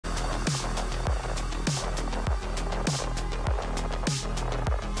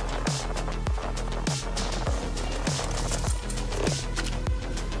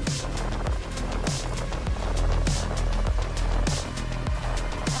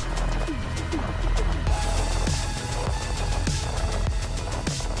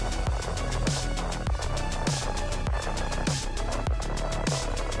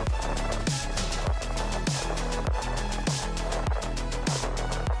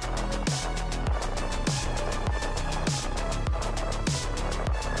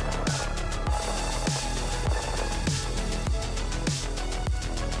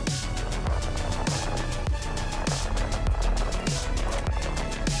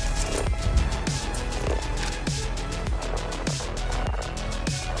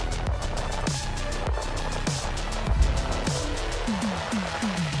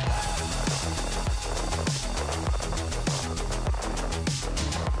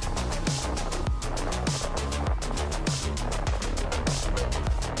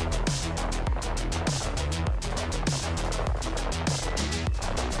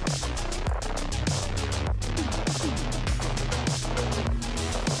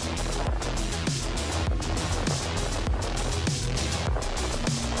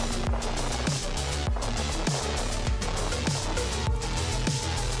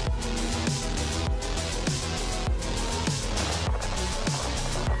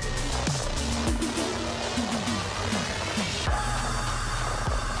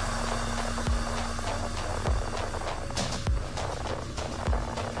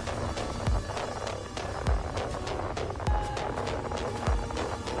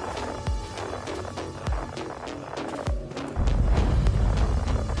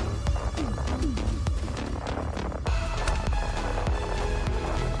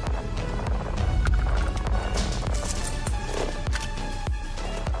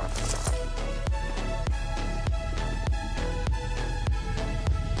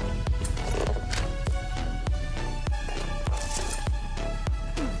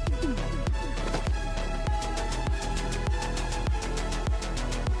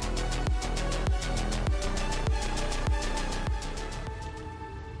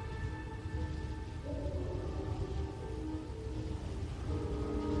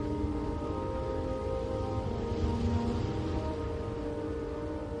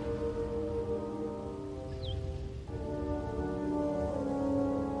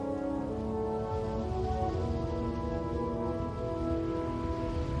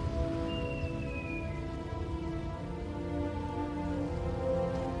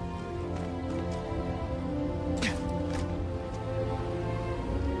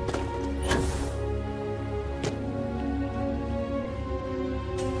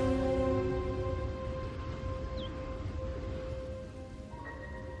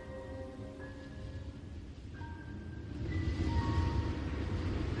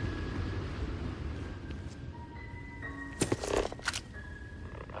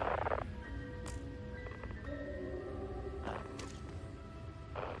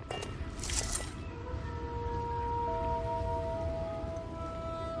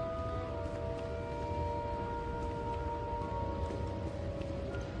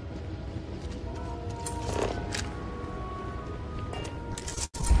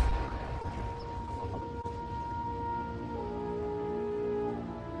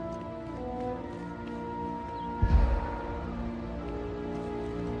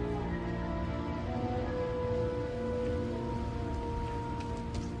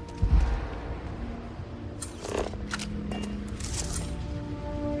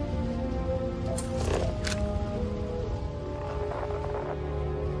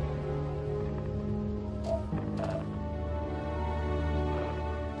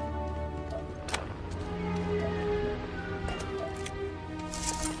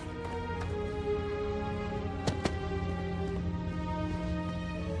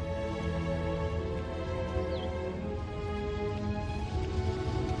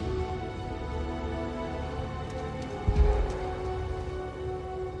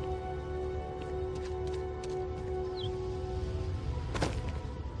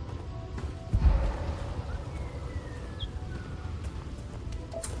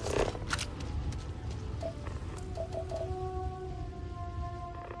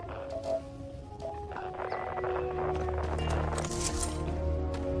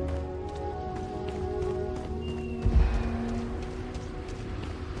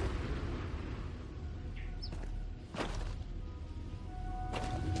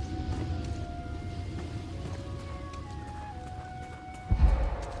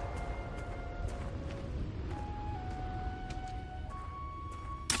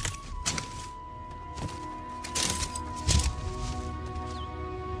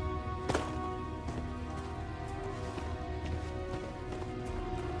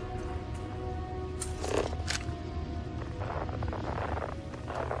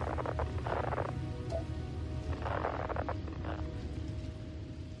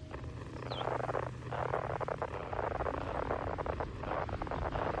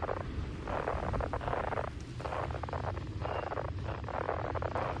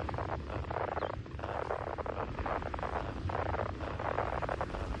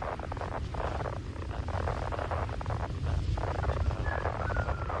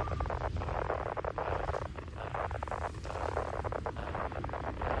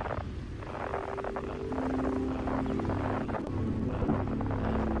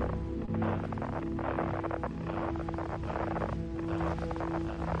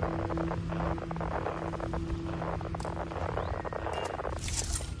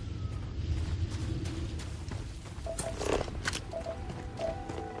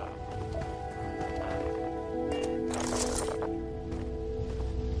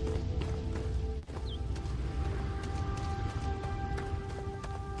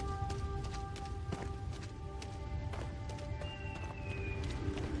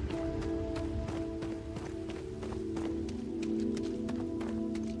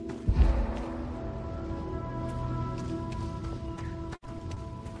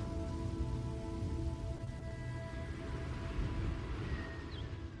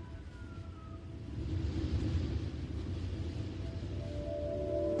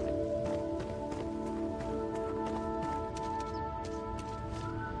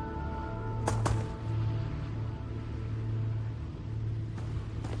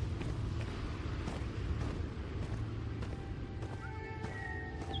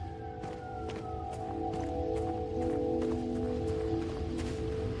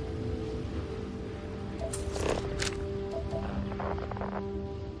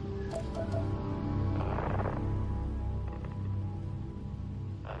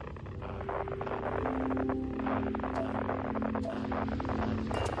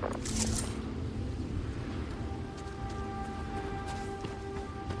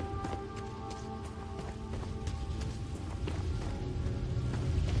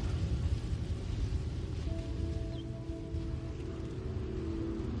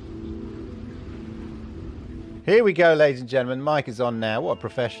Here we go, ladies and gentlemen. Mic is on now. What a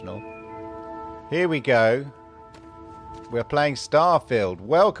professional. Here we go. We're playing Starfield.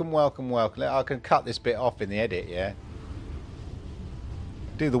 Welcome, welcome, welcome. I can cut this bit off in the edit, yeah?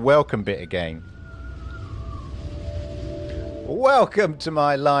 Do the welcome bit again. Welcome to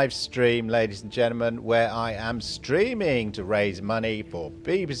my live stream, ladies and gentlemen, where I am streaming to raise money for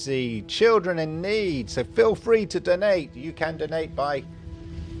BBC Children in Need. So feel free to donate. You can donate by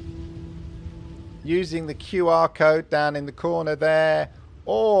using the QR code down in the corner there,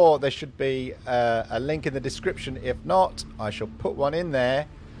 or there should be a link in the description. If not, I shall put one in there.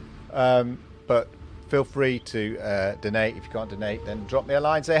 But feel free to donate. If you can't donate, then drop me a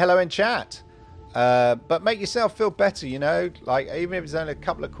line, say hello in chat. But make yourself feel better, you know, like even if it's only a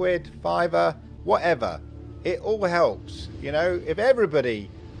couple of quid, £5, whatever, it all helps, you know. If everybody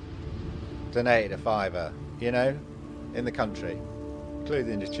donated a £5, you know, in the country,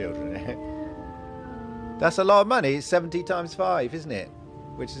 including the children, that's a lot of money. It's 70 times 5, isn't it?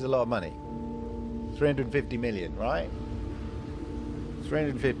 Which is a lot of money. 350 million, right?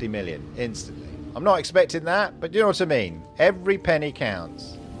 350 million instantly. I'm not expecting that, but you know what I mean. Every penny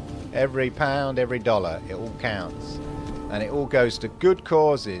counts. Every pound, every dollar, it all counts. And it all goes to good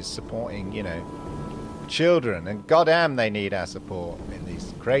causes, supporting, you know, children. And goddamn, they need our support in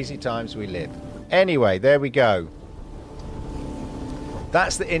these crazy times we live. Anyway, there we go.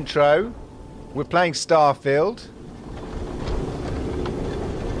 That's the intro. We're playing Starfield.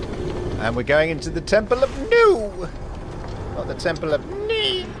 And we're going into the Temple of Nu. Not the Temple of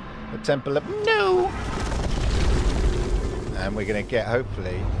Ni. The Temple of Nu. And we're going to get,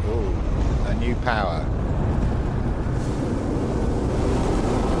 hopefully, a new power.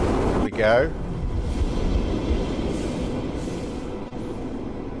 Here we go.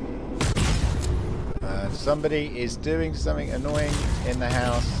 Somebody is doing something annoying in the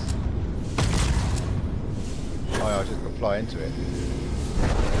house. Oh, I just got to fly into it.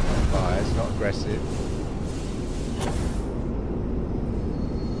 Fire, it's not aggressive.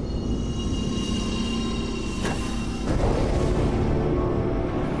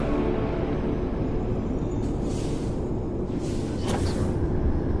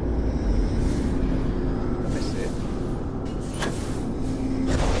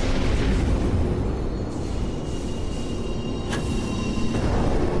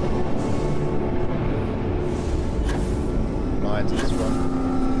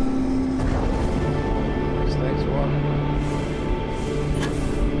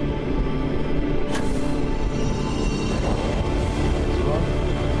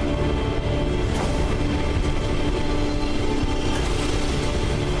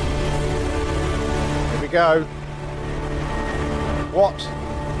 Go. What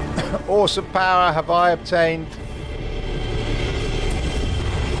awesome power have I obtained?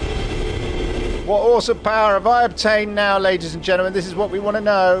 What awesome power have I obtained now, ladies and gentlemen? This is what we want to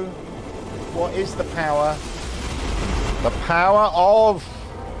know. What is the power? The power of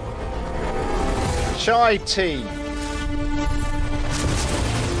chai tea.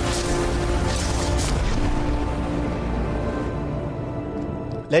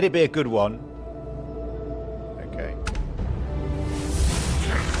 Let it be a good one.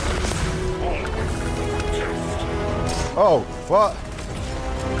 Oh, what?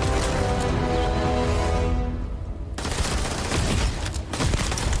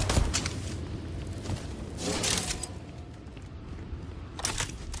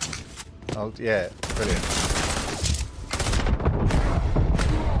 Oh, yeah, brilliant.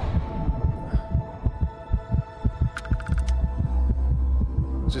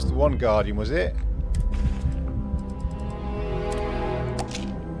 Just the one Guardian, was it?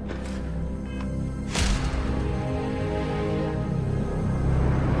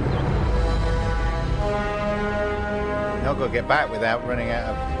 I've got to get back without running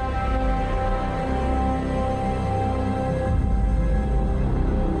out of...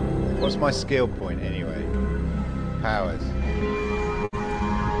 What's my skill point anyway? Powers.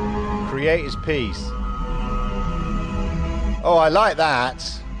 Creator's Piece. Oh, I like that.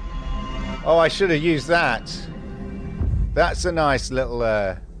 Oh, I should have used that. That's a nice little...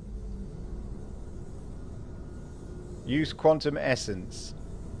 Use Quantum Essence.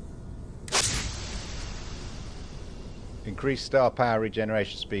 Increase star power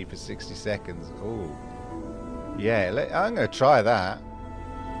regeneration speed for 60 seconds. Oh, yeah. I'm going to try that.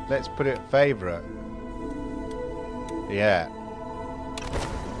 Let's put it favourite. Yeah.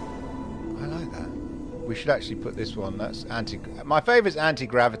 I like that. We should actually put this one. That's anti. My favourite's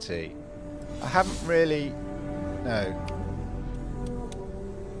anti-gravity. I haven't really. No.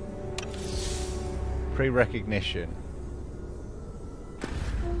 Pre-recognition.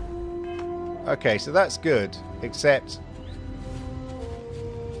 Okay, so that's good, except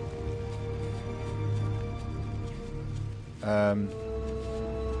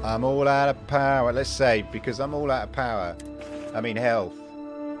I'm all out of power. Let's save, because I'm all out of power. I mean health.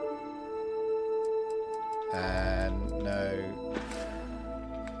 And no.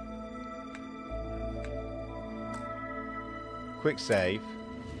 Quick save.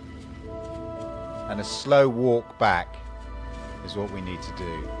 And a slow walk back is what we need to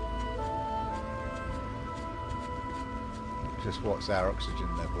do. Just what's our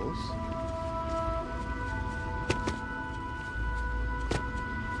oxygen levels?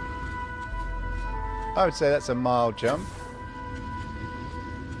 I would say that's a mild jump.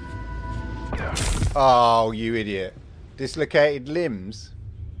 Oh, you idiot. Dislocated limbs.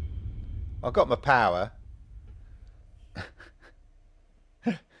 I've got my power.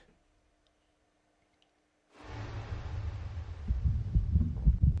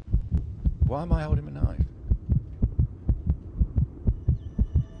 Why am I holding a knife?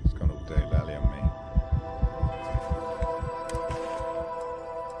 It's gone all day valley on me.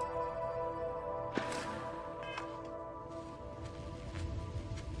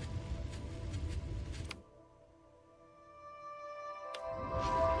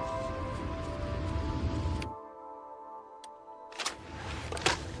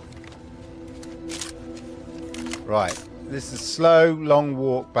 Right, this is a slow, long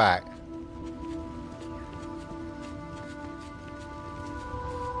walk back.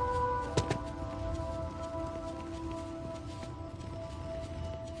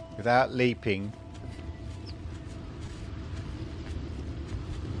 Without leaping.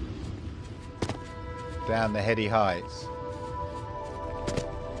 Down the heady heights.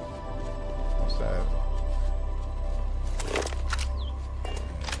 So.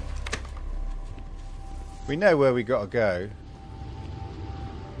 We know where we got to go.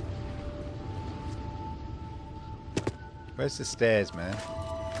 Where's the stairs, man?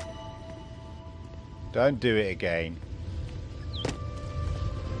 Don't do it again.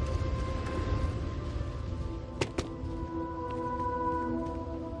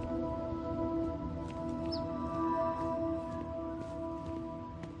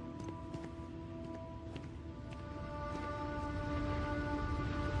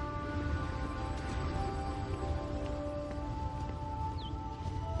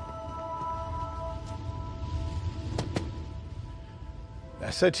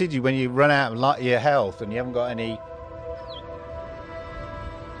 That's so tedious when you run out of your health and you haven't got any.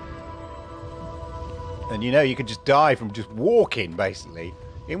 And you know you could just die from just walking, basically.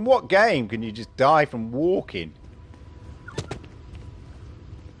 In what game can you just die from walking?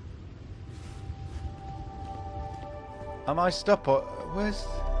 Am I stuck? Where's...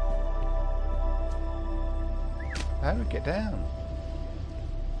 How do we get down?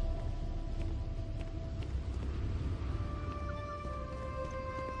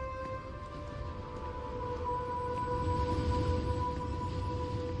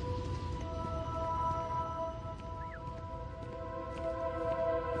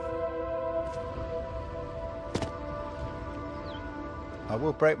 I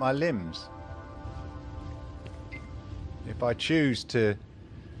will break my limbs if I choose to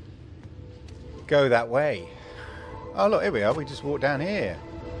go that way. Oh look, here we are. We just walk down here.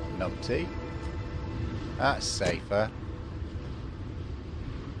 Numpty. That's safer.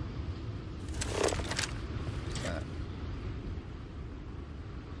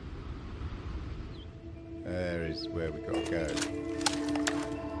 There is where we got to go.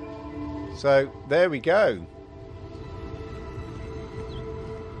 So there we go.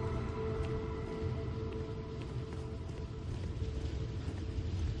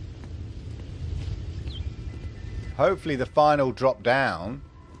 Hopefully the final drop down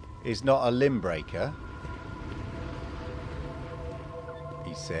is not a limb breaker,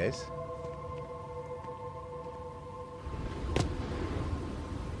 he says.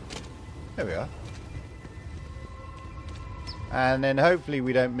 There we are. And then hopefully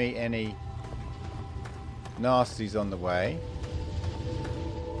we don't meet any nasties on the way.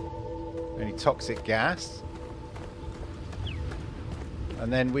 Any toxic gas.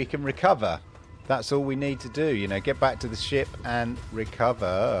 And then we can recover. That's all we need to do, you know, get back to the ship and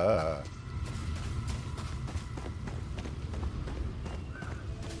recover.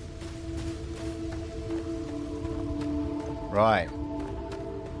 Right.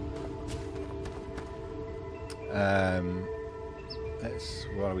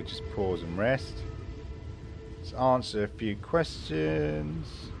 Why don't we just pause and rest? Let's answer a few questions.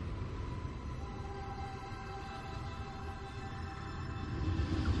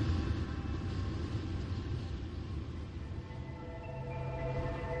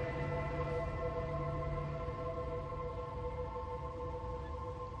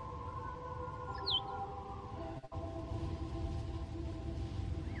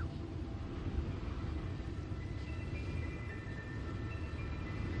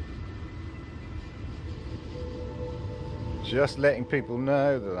 Just letting people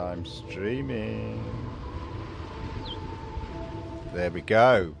know that I'm streaming. There we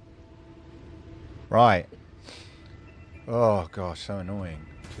go. Right. Oh gosh, so annoying.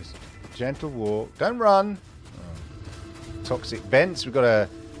 Just gentle walk. Don't run. Oh. Toxic vents. We've got to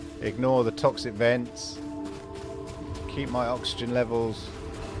ignore the toxic vents. Keep my oxygen levels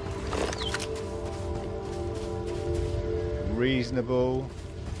reasonable.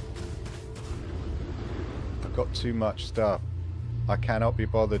 I've got too much stuff. I cannot be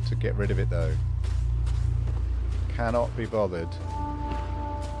bothered to get rid of it though. Cannot be bothered.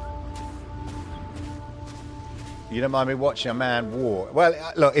 You don't mind me watching a man walk? Well,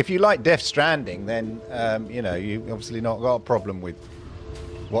 look, if you like Death Stranding, then, you know, you've obviously not got a problem with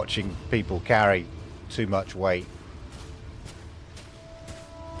watching people carry too much weight.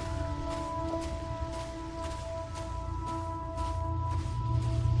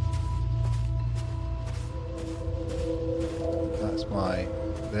 That's my...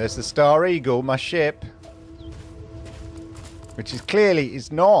 There's the Star Eagle, my ship. Which is clearly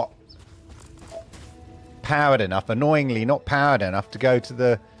is not powered enough, annoyingly not powered enough to go to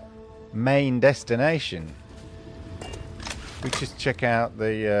the main destination. We just check out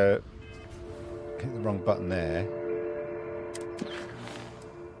the hit the wrong button there.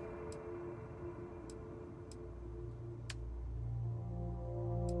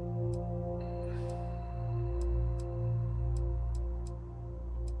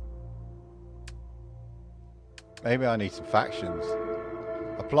 Maybe I need some factions.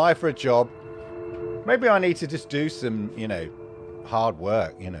 Apply for a job. Maybe I need to just do some, you know, hard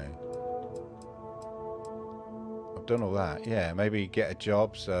work, you know. I've done all that. Yeah, maybe get a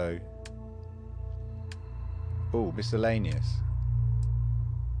job, so... Oh, miscellaneous.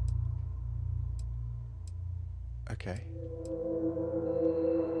 Okay.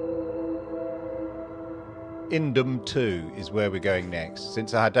 Indum 2 is where we're going next.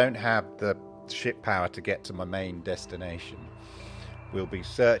 Since I don't have the ship power to get to my main destination, we'll be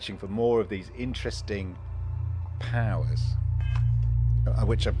searching for more of these interesting powers, of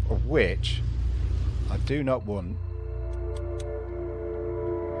which I do not want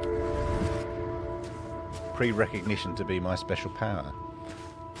pre-recognition to be my special power.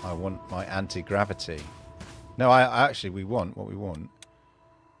 I want my anti-gravity. No, I actually, we want what we want.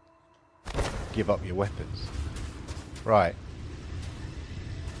 Give up your weapons. Right.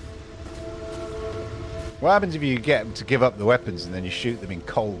 What happens if you get them to give up the weapons and then you shoot them in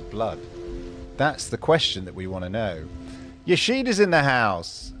cold blood? That's the question that we want to know. Yoshida's in the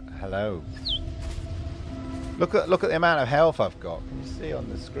house. Hello. Look at the amount of health I've got. Can you see on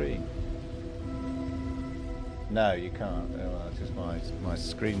the screen? No, you can't. Oh, well, it's just my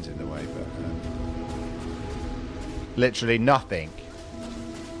screen's in the way, but literally nothing.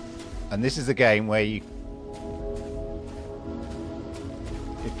 And this is a game where you,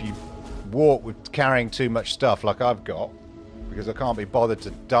 if you walk with carrying too much stuff like I've got, because I can't be bothered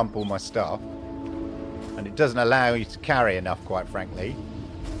to dump all my stuff, and it doesn't allow you to carry enough, quite frankly.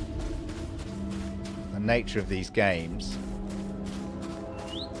 The nature of these games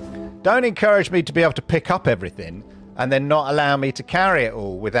don't encourage me to be able to pick up everything and then not allow me to carry it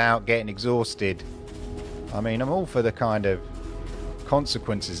all without getting exhausted. I mean, I'm all for the kind of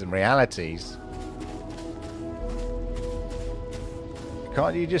consequences and realities.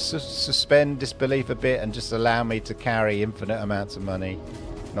 Can't you just suspend disbelief a bit and just allow me to carry infinite amounts of money?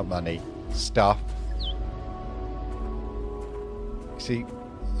 Not money, stuff. See,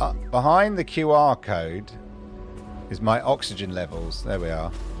 behind the QR code is my oxygen levels. There we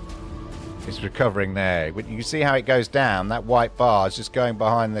are. It's recovering there. You can see how it goes down. That white bar is just going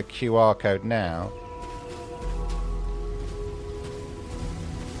behind the QR code now.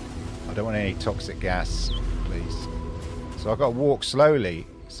 I don't want any toxic gas, please. So I've got to walk slowly.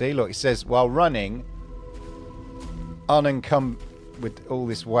 See, look, it says while running, unencumbered with all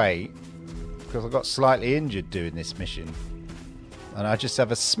this weight, because I got slightly injured doing this mission. And I just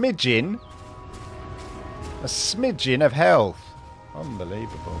have a smidgen of health.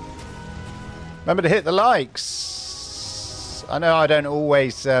 Unbelievable. Remember to hit the likes. I know I don't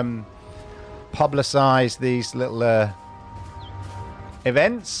always publicize these little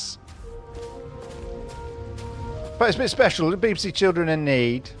events, but it's a bit special. The BBC Children in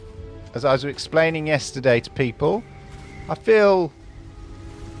Need, as I was explaining yesterday to people, I feel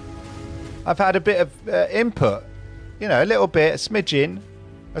I've had a bit of input, you know, a little bit, a smidgen,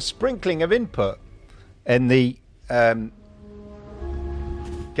 a sprinkling of input in the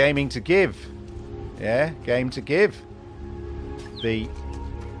Gaming to Give. Yeah, Game to Give. The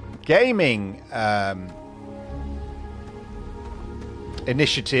gaming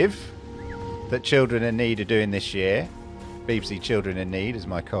initiative that Children in Need are doing this year, BBC Children in Need, as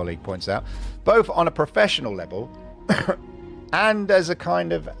my colleague points out, both on a professional level and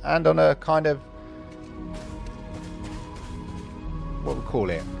on a kind of what we call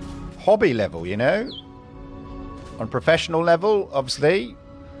it, hobby level, you know. On professional level, obviously,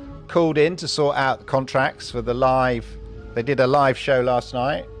 called in to sort out the contracts for the live. They did a live show last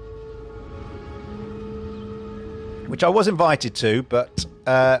night, which I was invited to, but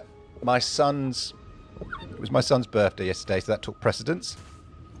it was my son's birthday yesterday, so that took precedence.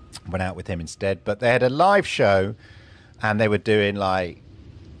 Went out with him instead. But they had a live show, and they were doing like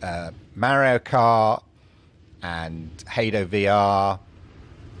Mario Kart and Hado VR,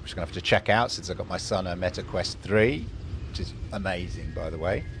 which I'm going to have to check out since I got my son a Meta Quest 3, which is amazing, by the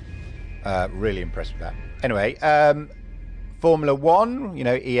way. Really impressed with that. Anyway, Formula 1, you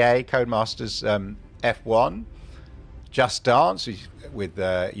know, EA, Codemasters F1, Just Dance with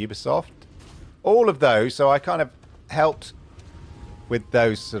Ubisoft. All of those, so I kind of helped with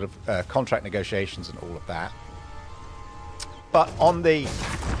those sort of contract negotiations and all of that. But on the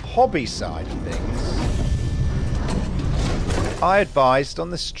hobby side of things, I advised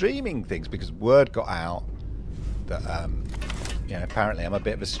on the streaming things because word got out that you know, apparently I'm a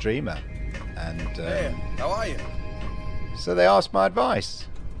bit of a streamer, and hey, how are you? So they asked my advice.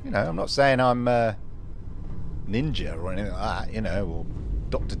 You know, I'm not saying I'm ninja or anything like that, you know, or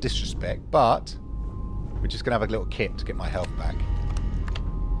Dr. Disrespect, but we're just gonna have a little kit to get my health back.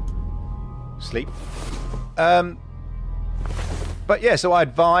 Sleep. But yeah, so I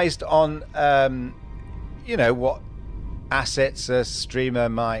advised on you know, what assets a streamer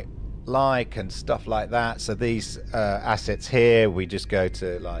might like and stuff like that. So these assets here, we just go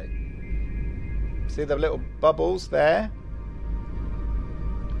to, like, see the little bubbles there,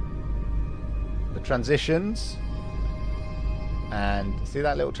 the transitions, and see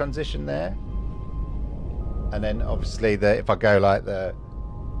that little transition there, and then obviously if I go like the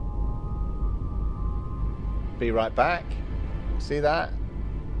be right back, see that?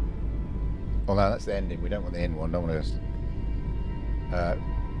 Oh no, that's the ending. We don't want the end one. Don't want to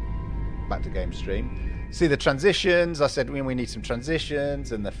back to game stream. See the transitions. I said we need some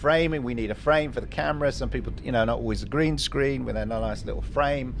transitions, and the framing. We need a frame for the camera. Some people, you know, not always a green screen with a nice little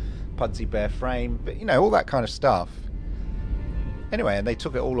frame, Pudsey Bear frame, but you know, all that kind of stuff. Anyway, and they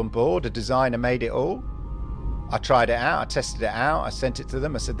took it all on board. A designer made it all. I tried it out. I tested it out. I sent it to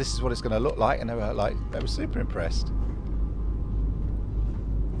them. I said, "This is what it's going to look like," and they were super impressed.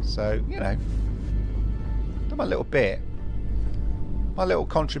 So, you know, done my little bit. My little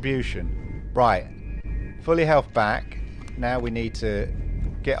contribution. Right. Fully health back. Now we need to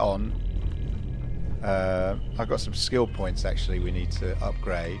get on. I've got some skill points, actually, we need to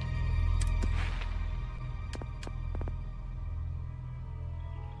upgrade.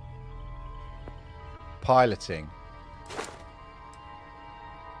 Piloting.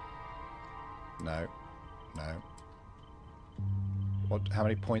 No. No. How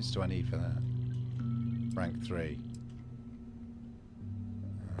many points do I need for that? Rank 3.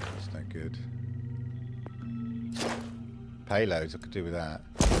 Oh, that's no good. Payloads, I could do with that.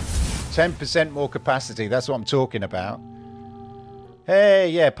 10% more capacity, that's what I'm talking about. Hey,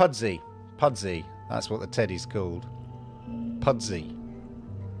 yeah, Pudsey. Pudsey. That's what the teddy's called. Pudsey.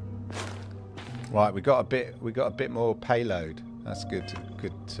 Right, we got a bit more payload. That's good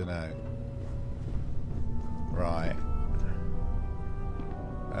to know. Right.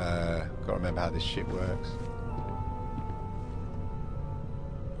 Got to remember how this ship works.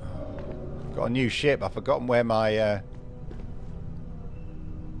 Got a new ship. I've forgotten where my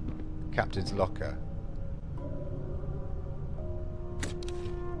captain's locker.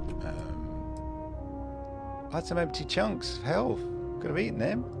 I had some empty chunks of health. Could have eaten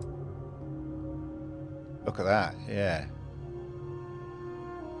them. Look at that. Yeah.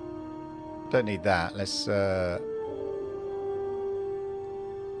 Don't need that. Let's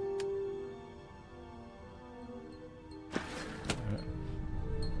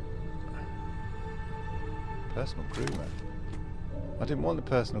personal groomer. I didn't want the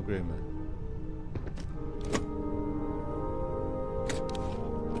personal groomer.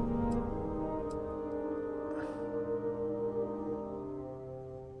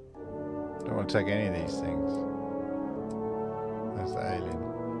 Don't want to take any of these things. That's the alien.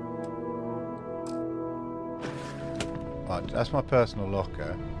 Right, that's my personal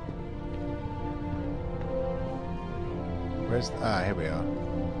locker. Where's here we are.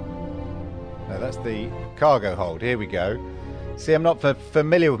 No, that's the cargo hold. Here we go. See, I'm not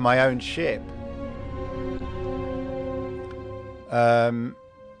familiar with my own ship.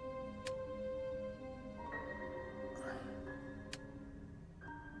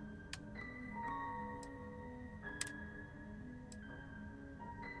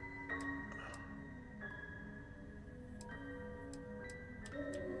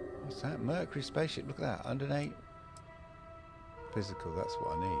 Is that Mercury spaceship? Look at that. Underneath. Physical, that's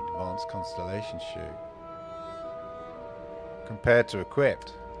what I need. Advanced constellation shoot. Compared to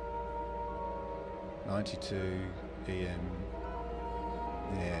equipped. 92 EM.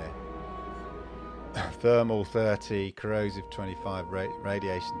 Yeah. Thermal 30, corrosive 25,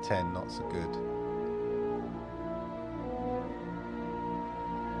 radiation 10, not so good.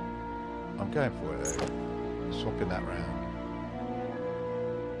 I'm going for it though. Swapping that round.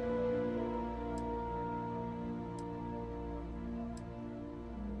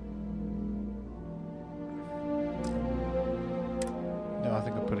 No, I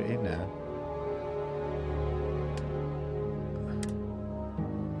think I'll put it in now.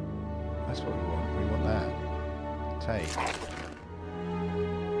 That's what we want. We want that. Take.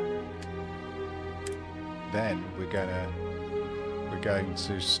 Then we're going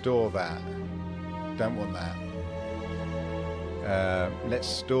to store that. Don't want that. Let's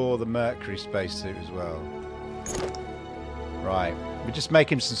store the Mercury spacesuit as well. Right. We just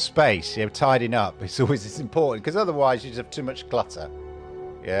make him some space. Yeah, tidying up. It's important because otherwise you just have too much clutter.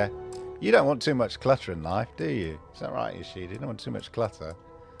 Yeah. You don't want too much clutter in life, do you? Is that right, Yoshida? You don't want too much clutter.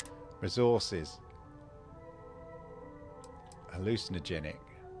 Resources. Hallucinogenic.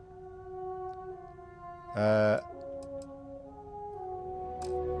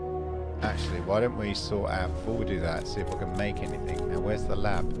 Actually, why don't we sort out, before we do that, see if I can make anything. Now, where's the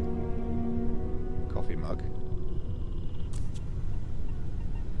lab? Coffee mug.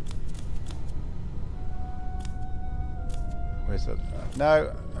 Where's the...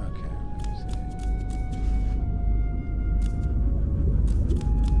 no. Okay.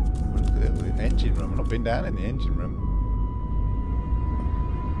 Engine room. I've not been down in the engine room.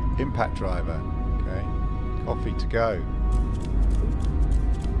 Impact driver. Okay. Coffee to go.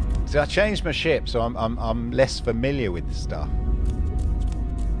 See, I changed my ship, so I'm less familiar with the stuff.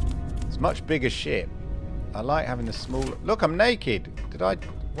 It's a much bigger ship. I like having the small. Look, I'm naked. Why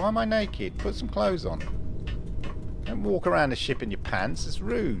am I naked? Put some clothes on. Don't walk around the ship in your pants. It's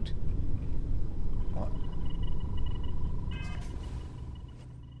rude. What?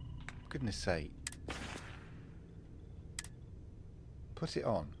 Goodness sake. Put it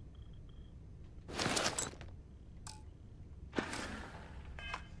on.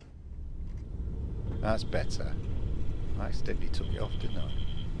 That's better. I accidentally took it off, didn't I?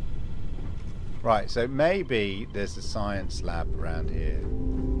 Right, so maybe there's a science lab around here.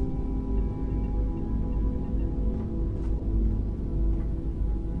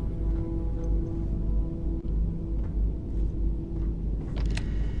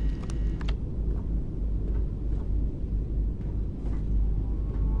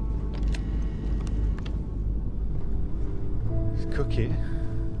 It's cooking.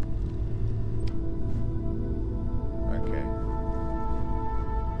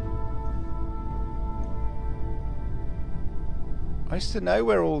 I used to know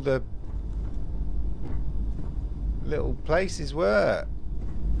where all the little places were.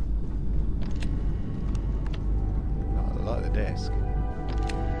 Oh, I like the desk.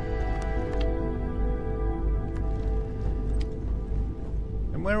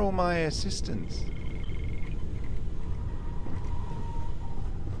 And where are all my assistants?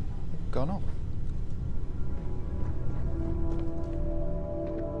 Gone off.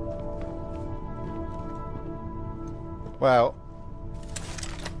 Well,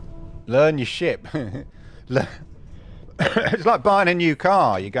 learn your ship. It's like buying a new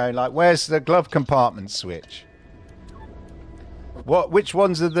car. You're going like, where's the glove compartment switch? Which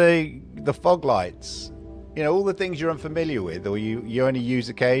ones are the fog lights? You know, all the things you're unfamiliar with or you only use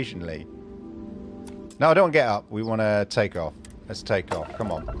occasionally. No, I don't want to get up. We want to take off. Let's take off.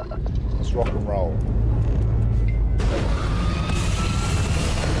 Come on. Let's rock and roll.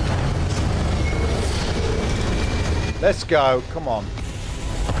 Let's go. Come on.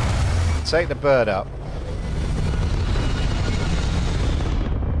 Take the bird up.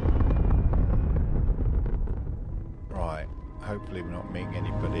 Right. Hopefully we're not meeting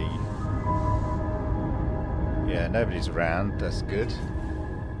anybody. Yeah, nobody's around. That's good.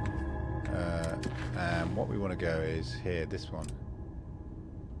 And what we want to go is here, this one.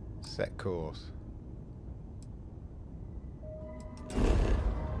 Set course.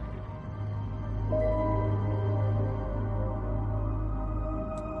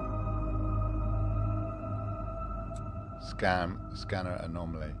 Scanner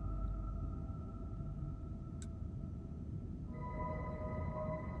anomaly.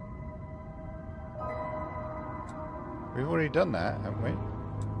 We've already done that, haven't we?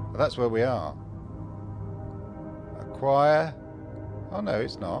 Well, that's where we are. Acquire. Oh no,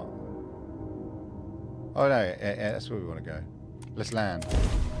 it's not. Oh no, yeah, that's where we want to go. Let's land.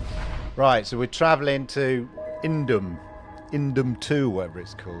 Right, so we're travelling to Indum. Indum 2, whatever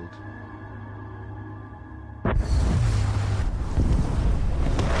it's called.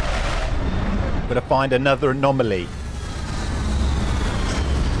 Gotta find another anomaly.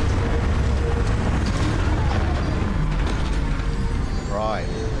 Right.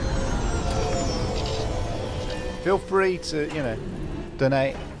 Feel free to, you know,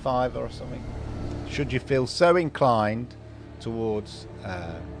 donate $5 or something. Should you feel so inclined towards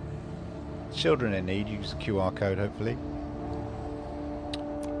children in need, use the QR code, hopefully.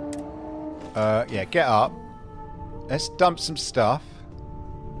 Yeah, get up. Let's dump some stuff.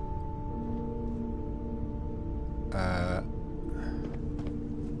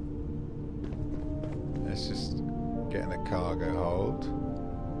 Let's just get in a cargo hold.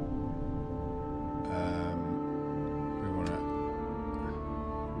 We want to...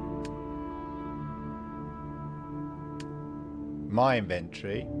 My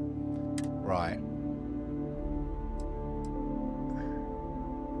inventory. Right.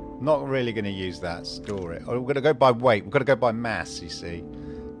 Not really going to use that. Store it. Oh, we're going to go by weight. We've got to go by mass, you see.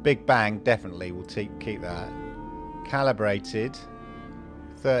 Big Bang, definitely. We'll keep that. Calibrated.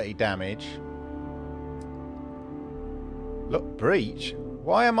 30 damage. Look, breach.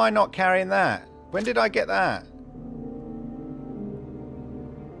 Why am I not carrying that? When did I get that?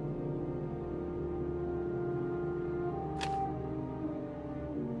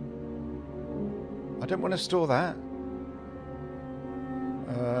 I don't want to store that.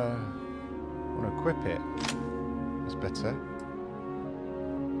 I want to equip it. That's better.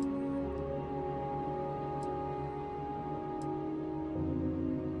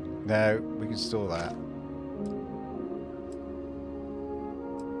 No, we can store that.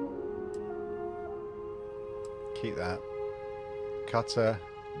 Keep that. Cutter.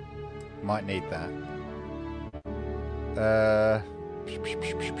 Might need that.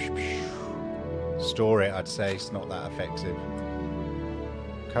 Store it, I'd say. It's not that effective.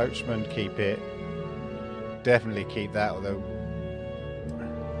 Coachman, keep it. Definitely keep that, although...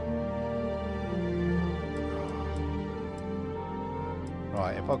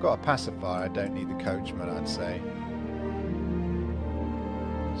 Right, if I've got a pacifier, I don't need the Coachman, I'd say.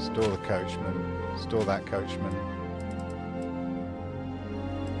 Store the Coachman. Store that Coachman.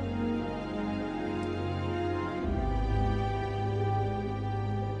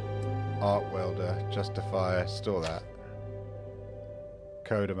 Arc welder, justifier, store that.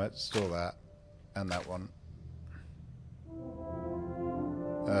 Codemet, store that. And that one.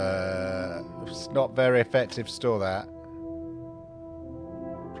 It's not very effective, store that.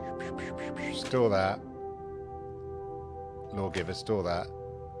 Store that. Lawgiver, store that.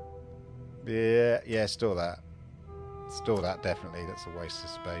 Yeah, store that. Store that, definitely. That's a waste of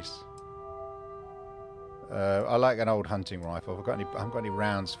space. I like an old hunting rifle. I haven't got any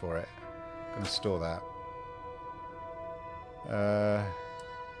rounds for it. I'm going to store that.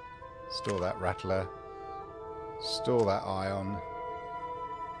 Store that rattler. Store that ion.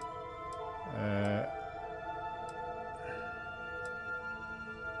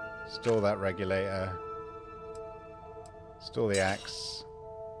 Store that regulator. Store the axe.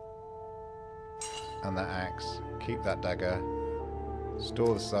 And that axe. Keep that dagger.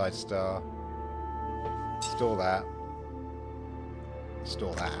 Store the side star. Store that.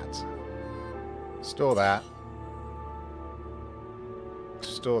 Store that. Store that.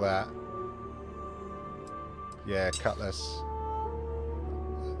 Store that. Yeah, cutlass.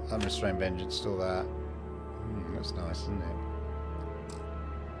 Unrestrained vengeance. Store that. That's nice, isn't it?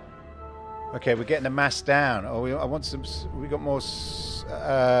 Okay, we're getting the mass down. Oh, I want some. We got more.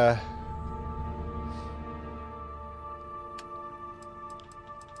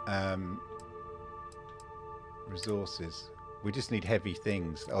 Resources. We just need heavy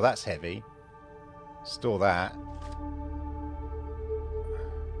things. Oh, that's heavy. Store that.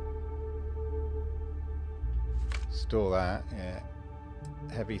 Store that. Yeah.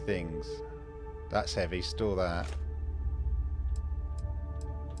 Heavy things. That's heavy. Store that.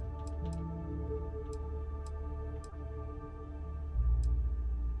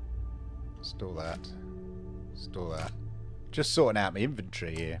 Store that. Store that. Just sorting out my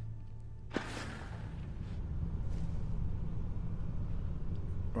inventory here.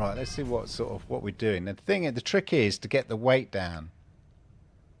 Right, let's see what we're doing. The trick is to get the weight down.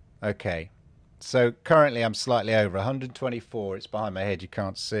 Okay. So currently I'm slightly over 124. It's behind my head, you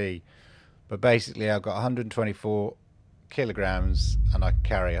can't see. But basically I've got 124 kilograms and I can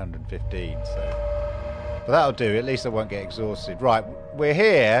carry 115. But that'll do. At least I won't get exhausted. Right, we're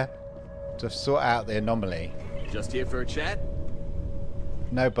here to sort out the anomaly. Just here for a chat?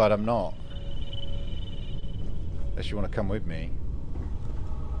 No, bud, I'm not. Unless you want to come with me.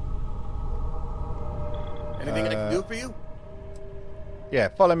 Anything I can do for you? Yeah,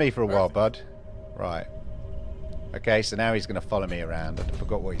 follow me for a while, bud. Right. Okay, so now he's going to follow me around. I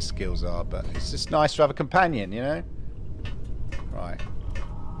forgot what his skills are, but it's just nice to have a companion, you know? Right.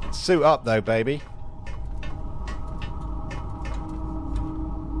 Suit up, though, baby.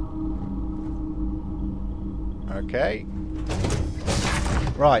 Okay.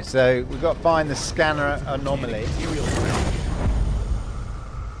 Right, so we've got to find the scanner anomaly.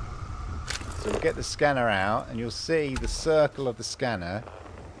 So we'll get the scanner out, and you'll see the circle of the scanner.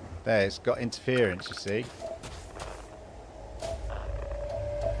 There, it's got interference, you see.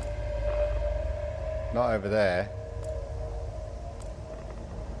 Not over there.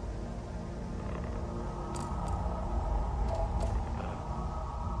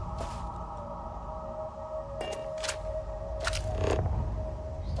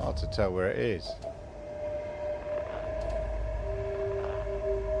 It's hard to tell where it is.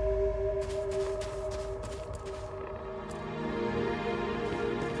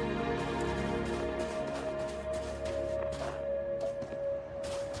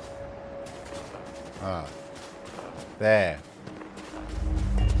 Ah, there.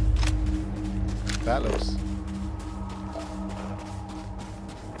 That looks...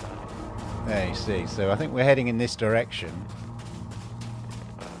 There, you see. So I think we're heading in this direction.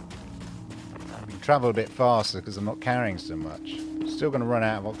 We can travel a bit faster because I'm not carrying so much. Still going to run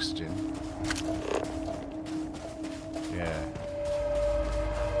out of oxygen. Yeah.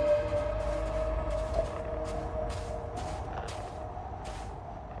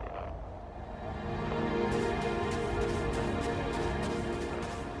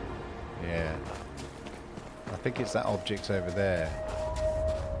 I think it's that object over there.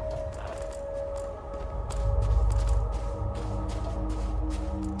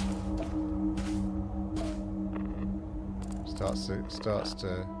 Starts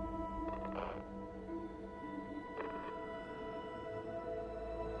to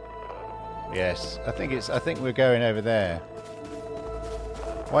Yes, I think we're going over there.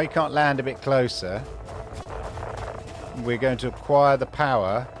 Why you can't land a bit closer? We're going to acquire the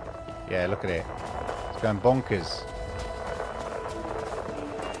power. Yeah, look at it. Going bonkers.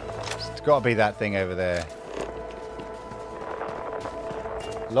 It's got to be that thing over there.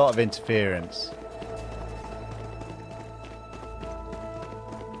 A lot of interference.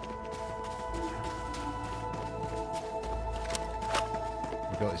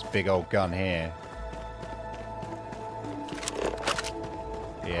 We've got this big old gun here.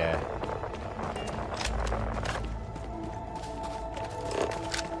 Yeah.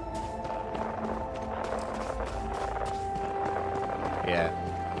 Yeah.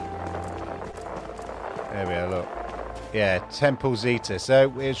 There we are, look. Yeah, Temple Zeta.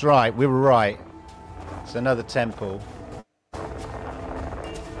 So it's right, we were right. It's another temple. Not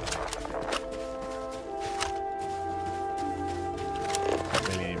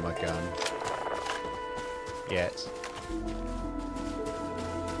really in my gun. Yet.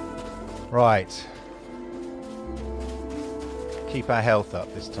 Right. Keep our health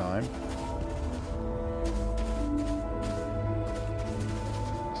up this time.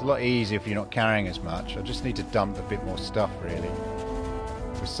 It's a lot easier if you're not carrying as much. I just need to dump a bit more stuff, really.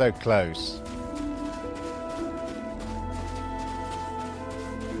 We're so close.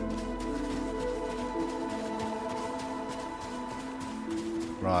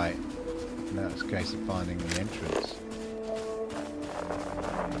 Right. Now it's a case of finding the entrance.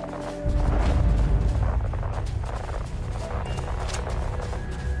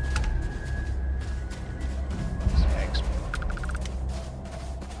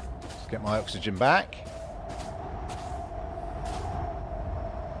 Get my oxygen back.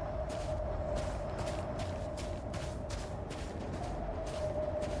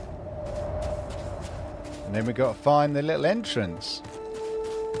 And then we've got to find the little entrance.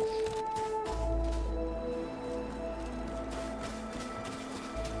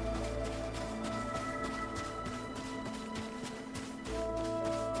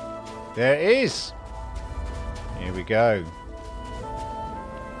 There it is. Here we go.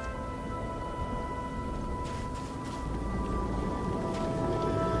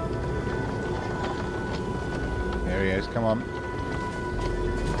 There he is, come on.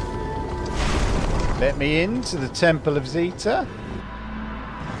 Let me into the Temple of Zeta.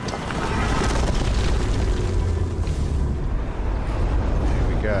 Here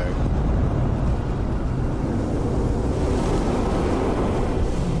we go.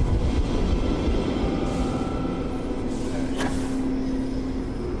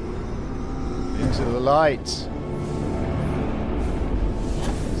 Into the light. This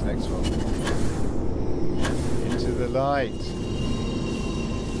next one. Into the light.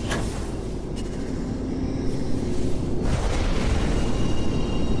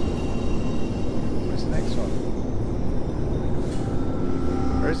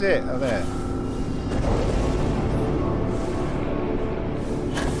 Where's it? Oh, there.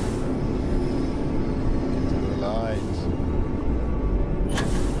 Into the light.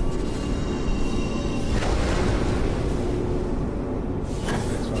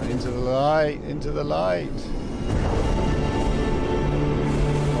 Next one. Into the light. Into the light.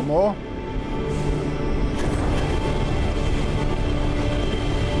 One more.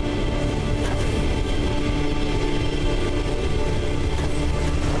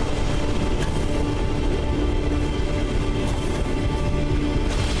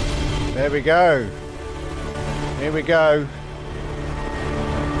 There we go. Here we go.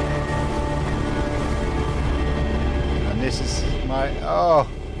 And this is my... Oh,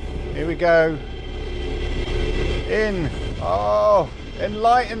 here we go. In. Oh,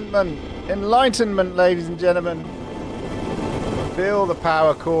 enlightenment. Enlightenment, ladies and gentlemen. Feel the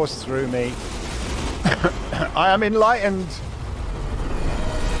power course through me. I am enlightened.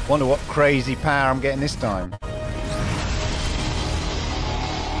 Wonder what crazy power I'm getting this time.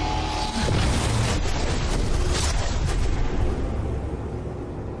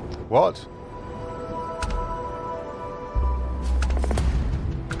 What?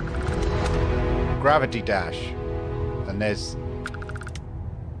 Gravity dash. And there's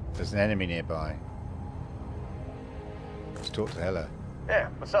an enemy nearby. Let's talk to Ella. Yeah,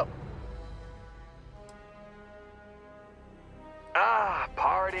 what's up? Ah,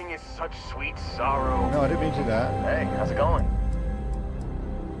 parting is such sweet sorrow. No, I didn't mean to do that. Hey, how's it going?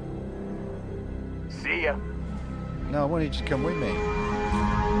 See ya. No, I wanted you to come with me.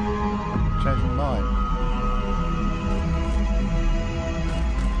 Change my mind.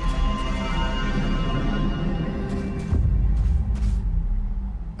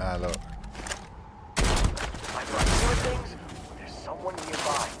 Ah, look. I'm running through things. There's someone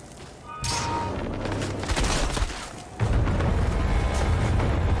nearby.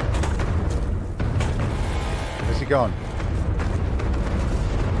 Where's he gone?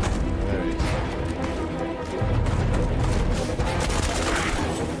 There he is.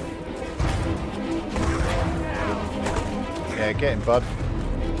 Yeah, get him, bud.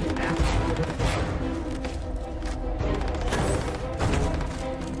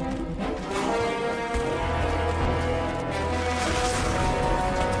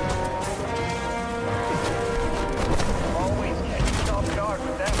 Always catch you off guard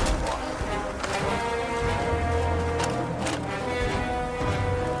with that one, boss.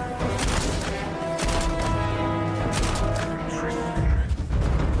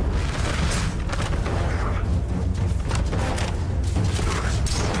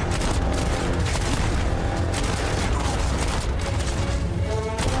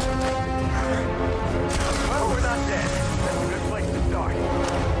 Well, we're not dead. That's a good place to start.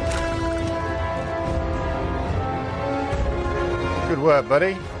 Good work,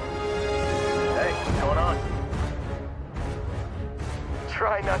 buddy. Hey, what's going on?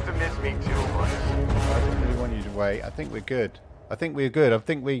 Try not to miss me too much. I didn't really want you to wait. I think we're good. I think we're good. I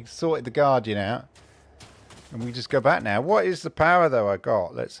think we sorted the Guardian out. And we just go back now. What is the power, though, I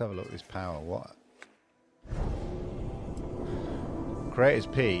got? Let's have a look at this power. What? Creator's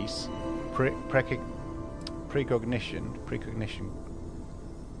Peace. Precognition.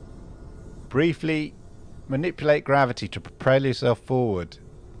 Briefly manipulate gravity to propel yourself forward.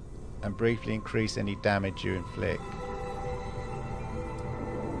 And briefly increase any damage you inflict.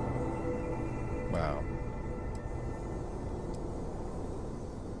 Wow.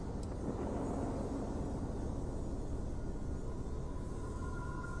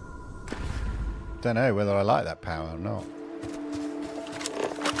 Don't know whether I like that power or not.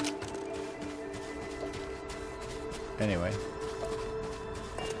 Anyway.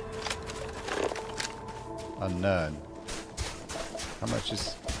 Unknown. How much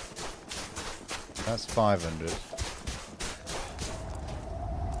is... That's 500.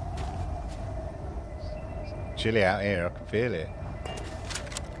 Chilly out here, I can feel it.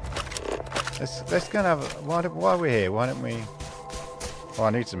 Let's go and have... While we're here, why don't we... Oh,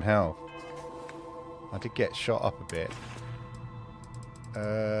 I need some help. I did get shot up a bit.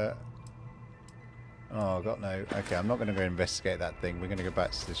 Oh, I got no... Okay, I'm not going to go investigate that thing. We're going to go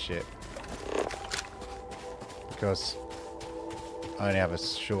back to the ship. Because I only have a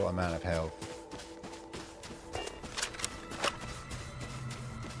short amount of health.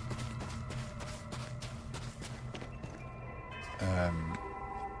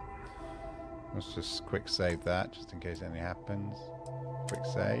 Let's just quick save that, just in case anything happens. Quick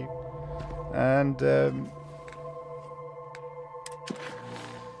save. And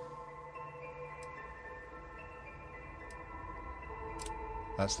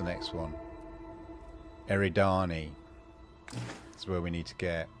that's the next one. Eridani. That's where we need to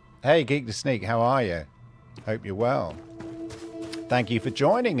get. Hey, Geek the Sneak, how are you? Hope you're well. Thank you for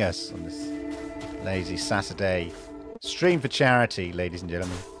joining us on this lazy Saturday. Stream for charity, ladies and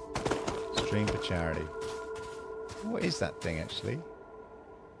gentlemen. Stream for charity. What is that thing, actually?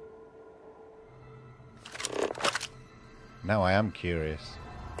 Now I am curious.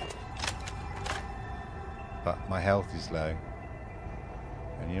 But my health is low.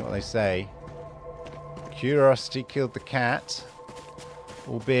 And you know what they say? Curiosity killed the cat,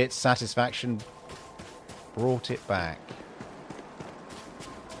 albeit satisfaction brought it back.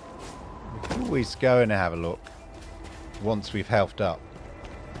 We can always go and have a look once we've healthed up.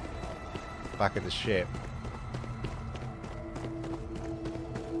 Back at the ship.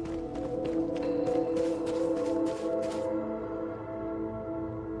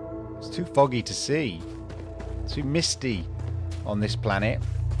 It's too foggy to see. Too misty on this planet.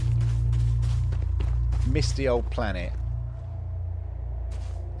 Misty old planet.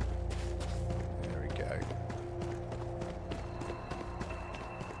 There we go.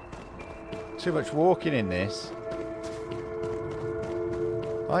 Too much walking in this.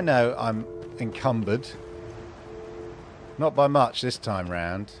 I know I'm encumbered. Not by much this time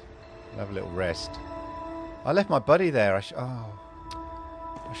round. I'll have a little rest. I left my buddy there. I shouldn't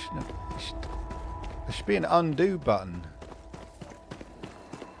have. There should be an undo button.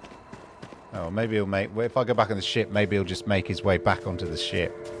 Oh, maybe he'll make... Well, if I go back on the ship, maybe he'll just make his way back onto the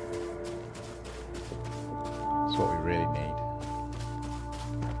ship. That's what we really need.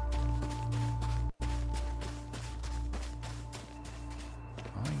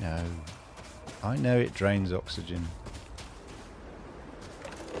 I know it drains oxygen.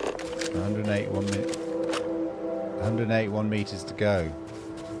 181 meters to go.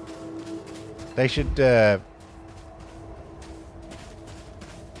 They should...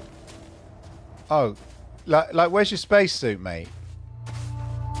 Oh, like, where's your spacesuit, mate?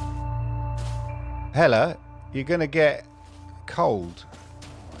 Hella, you're gonna get cold. Oh,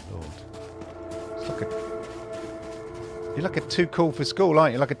 my lord. It's like you're like a too cool for school,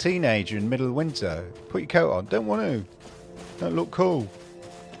 aren't you? Like a teenager in the middle of winter. Put your coat on. Don't want to. Don't look cool.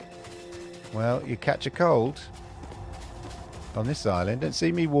 Well, you catch a cold on this island. Don't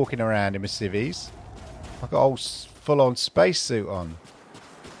see me walking around in my civvies. I've got a whole full-on spacesuit on.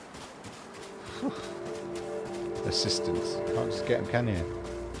 Assistance. Can't just get them, can you?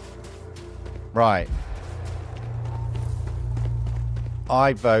 Right.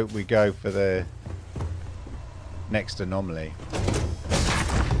 I vote we go for the next anomaly.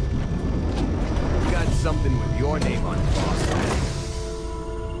 Got something with your name on it, boss.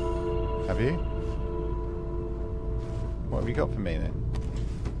 Have you? What have you got for me then?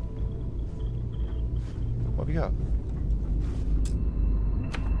 What have you got?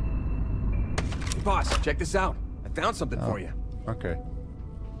 Hey, boss, check this out. I found something for you. Okay.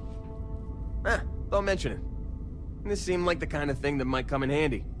 Don't mention it. This seemed like the kind of thing that might come in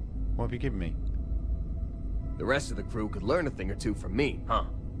handy. What have you given me? The rest of the crew could learn a thing or two from me, huh?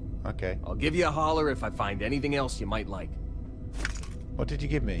 Okay. I'll give you a holler if I find anything else you might like. What did you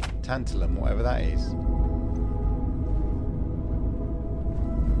give me? Tantalum, whatever that is.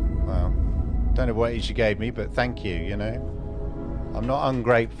 Well, don't know what it is you gave me, but thank you, you know. I'm not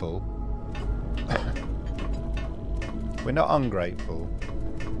ungrateful. We're not ungrateful.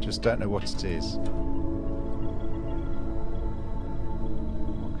 Just don't know what it is.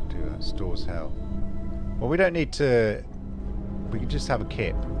 What can do that? Stores health. Well, we don't need to... We can just have a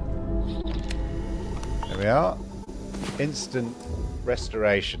kip. There we are. Instant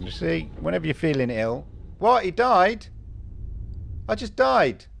restoration. You see? Whenever you're feeling ill... What? He died? I just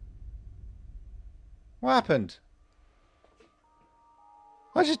died. What happened?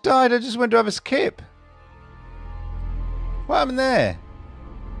 I just died. I just went to have a skip. What happened there?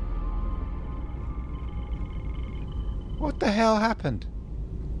 What the hell happened?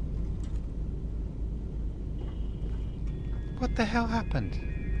 What the hell happened?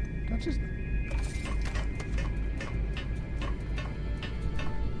 I just...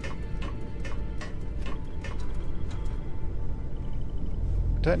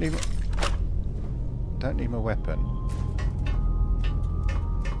 Don't need my weapon.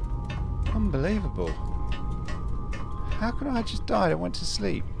 Unbelievable. How could I just die? I went to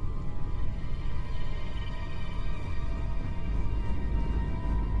sleep.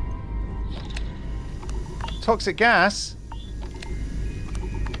 Toxic gas?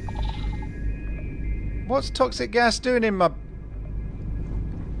 What's toxic gas doing in my...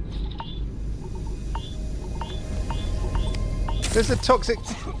 There's a toxic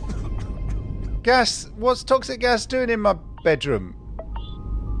gas. What's toxic gas doing in my bedroom?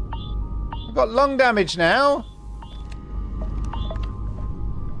 I've got lung damage now.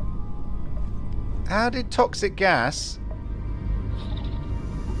 How did toxic gas...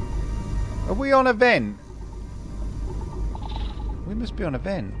 Are we on a vent? We must be on a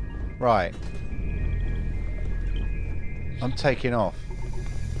vent. Right. I'm taking off.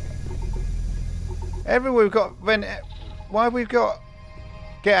 Everywhere we've got vent... Why have we got...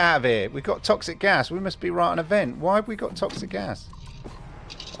 Get out of here. We've got toxic gas. We must be right on a vent. Why have we got toxic gas?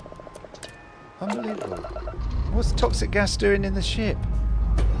 Unbelievable. What's toxic gas doing in the ship?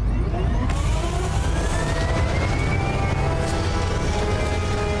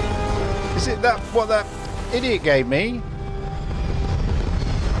 Is it that what that idiot gave me?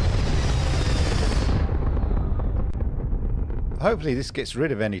 Hopefully this gets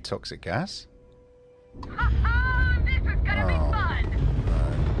rid of any toxic gas. This is gonna be fun.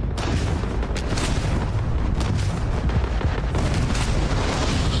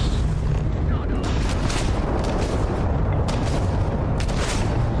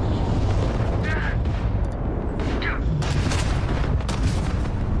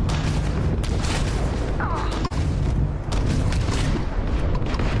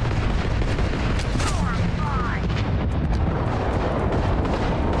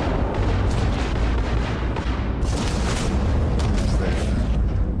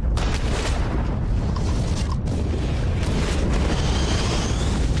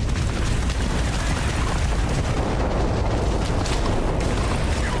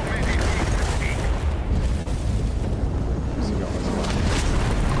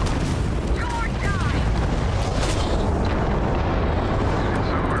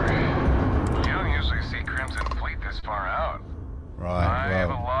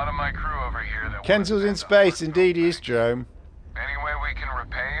 Kenzel's in space, indeed he is, Jerome. Any way we can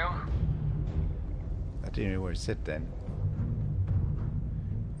repay you? I didn't know what it said then.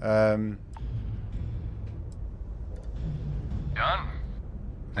 Done?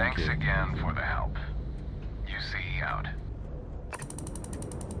 Thank Thanks you. again for the help. UC out.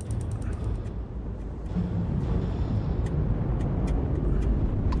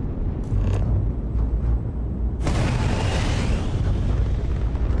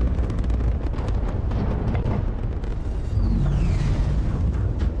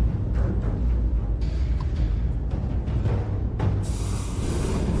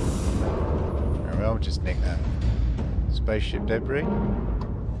 Well, just nick that. Spaceship debris.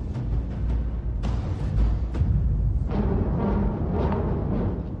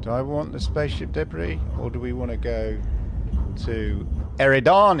 Do I want the spaceship debris, or do we want to go to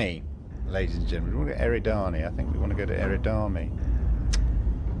Eridani? Ladies and gentlemen, we want to go to Eridani. I think we want to go to Eridani.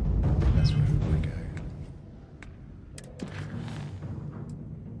 That's where we want to go.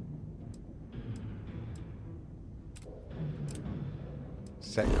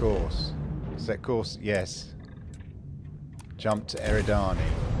 Set course. Set course, yes. Jump to Eridani.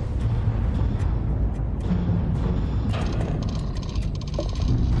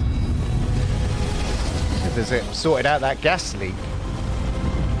 If there's sorted out that gas leak.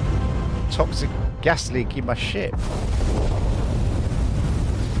 Toxic gas leak in my ship.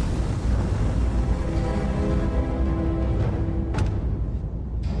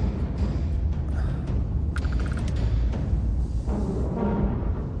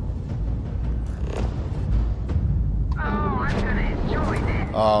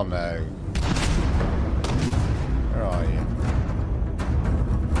 Oh no. Where are you?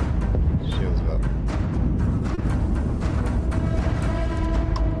 Shields up.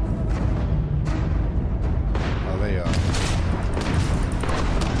 Oh, there you are.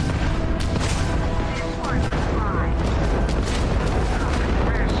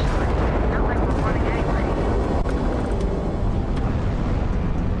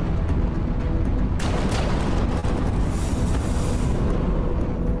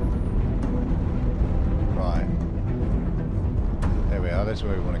 That's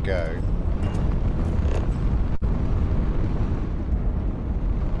where we want to go.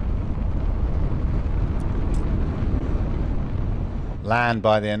 Land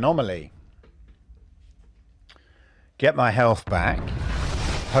by the anomaly. Get my health back.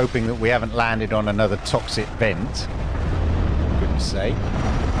 Hoping that we haven't landed on another toxic vent. For goodness sake.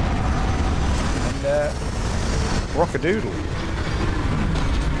 And rock-a-doodle.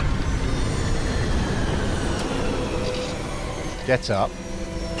 Get up.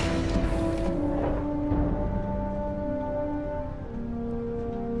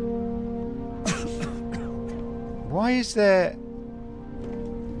 Why is there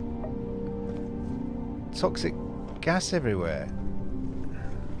toxic gas everywhere?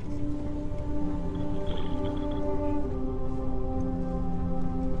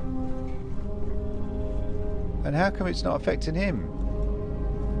 And how come it's not affecting him?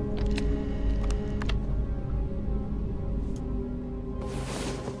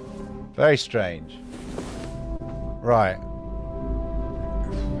 Very strange. Right.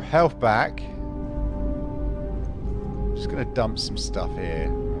 Health back. Just going to dump some stuff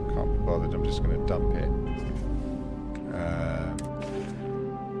here. I can't be bothered. I'm just going to dump it.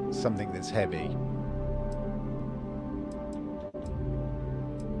 Something that's heavy.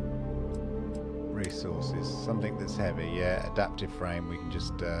 Resources. Something that's heavy. Yeah, adaptive frame. We can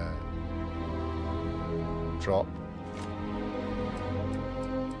just drop.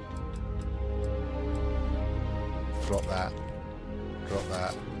 Drop that. Drop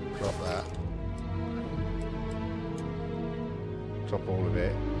that. Drop that. Drop all of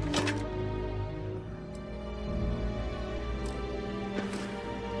it.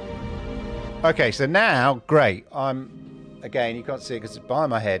 Okay, so now, great. Again, you can't see it because it's behind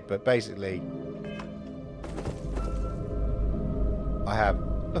my head, but basically, I have,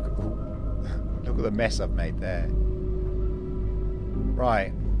 look at the mess I've made there.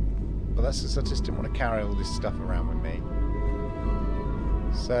 Right. Well, that's just, I just didn't want to carry all this stuff around with me.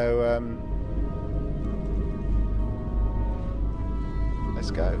 So,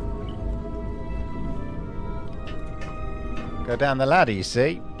 let's go. Go down the ladder, you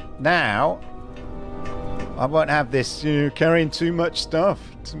see. Now, I won't have this, carrying too much stuff.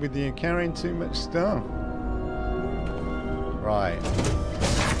 With you carrying too much stuff. Right.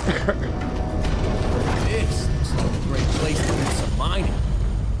 This is a great place to do some mining.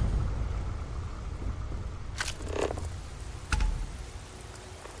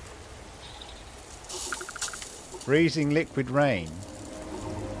 Freezing liquid rain.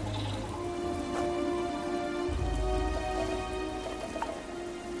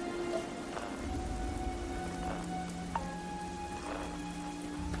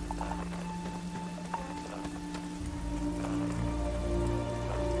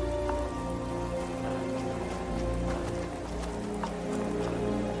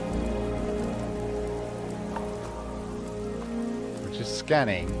 We're just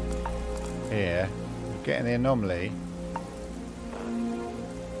scanning here. Getting the anomaly.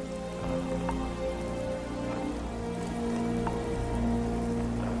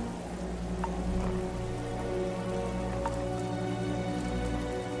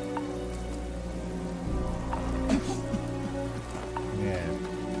 Yeah.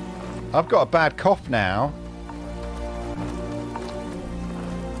 I've got a bad cough now.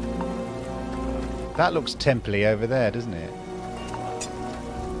 That looks temple-y over there, doesn't it?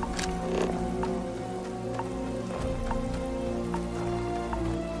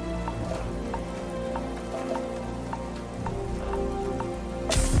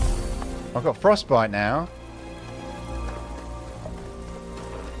 I've got frostbite now.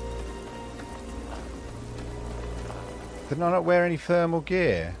 Did I not wear any thermal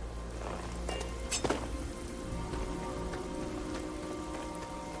gear?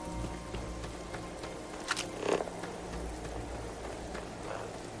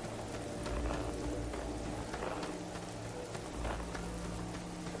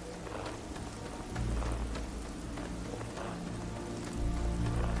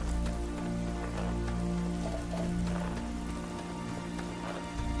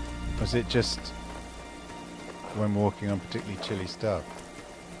 Was it just when walking on particularly chilly stuff?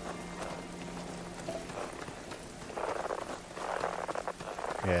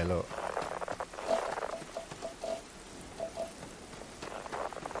 Yeah, look.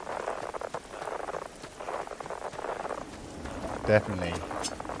 Definitely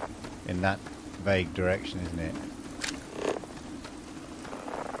in that vague direction, isn't it?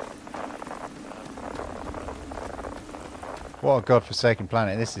 What a godforsaken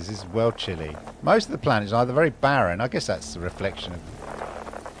planet this is. This is well chilly. Most of the planets are either very barren. I guess that's the reflection of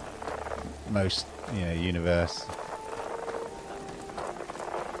most, universe.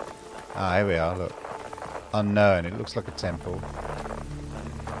 Ah, here we are, look. Unknown. It looks like a temple.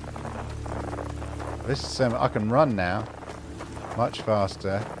 This is so I can run now. Much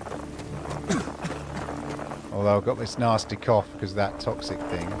faster. Although I've got this nasty cough because of that toxic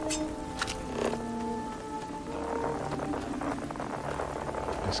thing.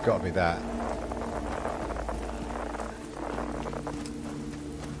 It's got to be that.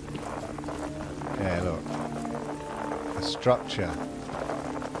 Yeah, look. The structure.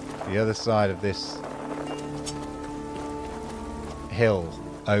 The other side of this hill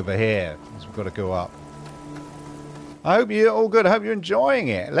over here. So we've got to go up. I hope you're all good. I hope you're enjoying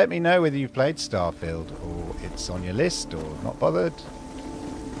it. Let me know whether you've played Starfield or it's on your list or not bothered.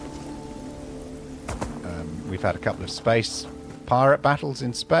 We've had a couple of space pirate battles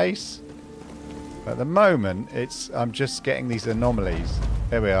in space. At the moment, I'm just getting these anomalies.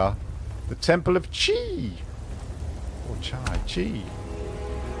 There we are. The Temple of Chi. Or Chi.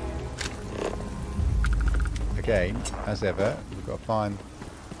 Again, as ever, we've got to find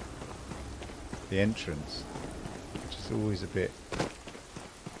the entrance, which is always a bit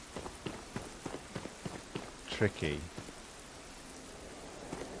tricky.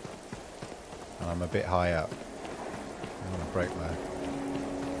 And I'm a bit high up. I don't want to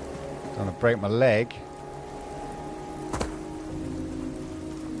break my leg.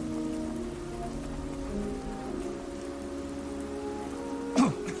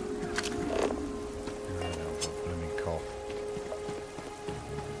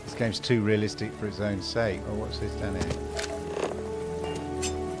 This game's too realistic for its own sake. Oh, what's this down here?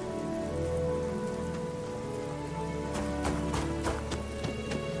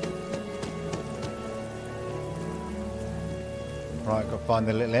 Right, got to find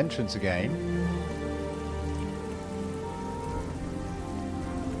the little entrance again.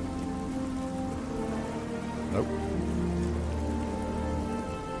 Nope.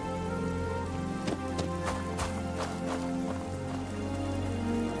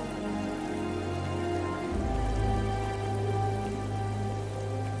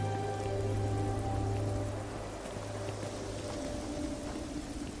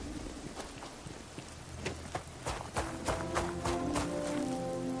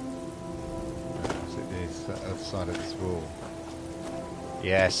 Side of this wall.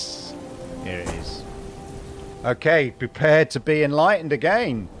 Yes, here it is. Okay, prepared to be enlightened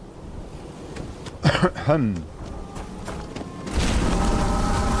again.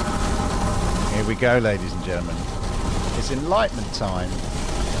 Here we go, ladies and gentlemen. It's enlightenment time.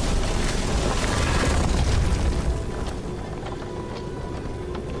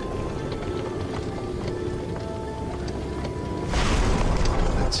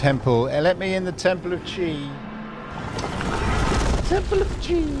 The temple. Let me in the Temple of Chi. Temple of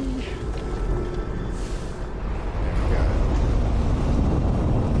Chi. There we go.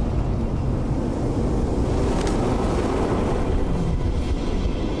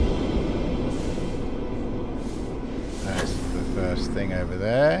 That's the first thing over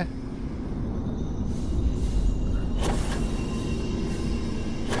there.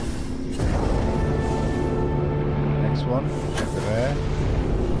 Next one over there.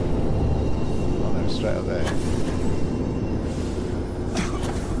 Oh no, straight up there.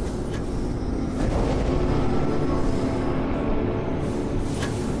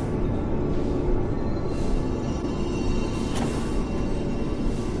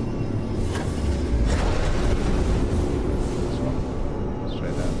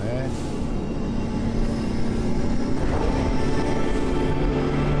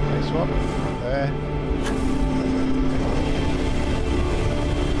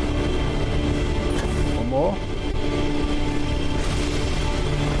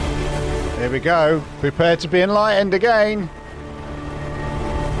 Here we go. Prepare to be enlightened again.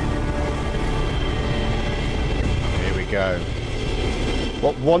 Here we go.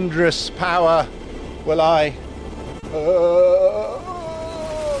 What wondrous power will I...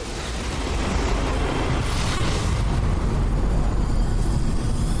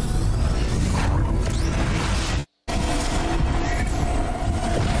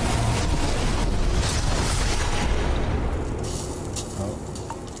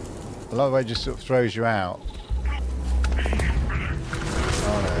 I love the way it just sort of throws you out.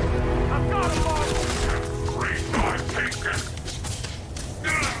 Oh no.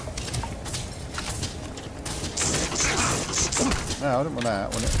 No, I didn't want that. I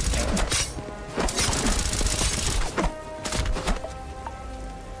want it.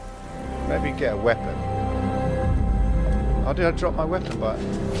 Maybe get a weapon. Oh, did I drop my weapon button?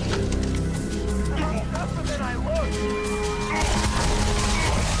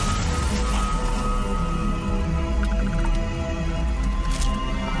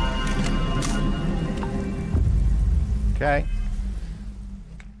 Okay.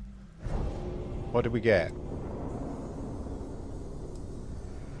 What did we get?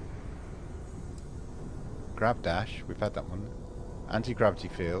 Grab dash. We've had that one. Anti-gravity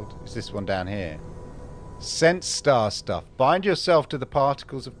field. Is this one down here? Sense star stuff. Bind yourself to the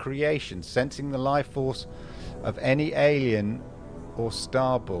particles of creation, sensing the life force of any alien or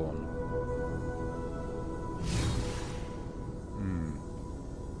starborn.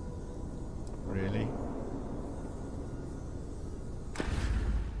 Really?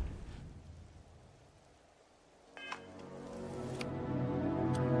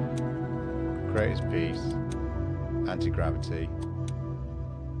 Greatest peace. Anti-gravity.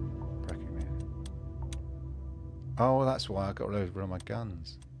 Oh, that's why I got rid of all my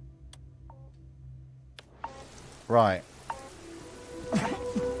guns. Right.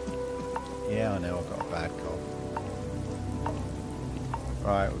 Yeah, I know I've got a bad cough.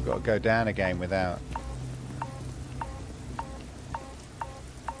 Right, we've got to go down again without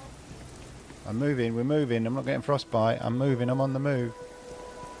I'm moving, we're moving. I'm not getting frostbite. I'm moving, I'm on the move.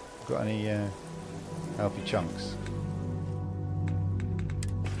 Got any healthy chunks?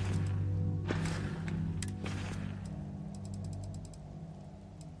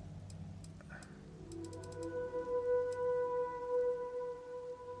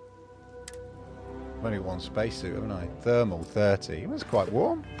 I've only one spacesuit, haven't I? Thermal 30. It was quite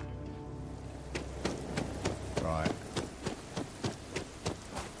warm. Right.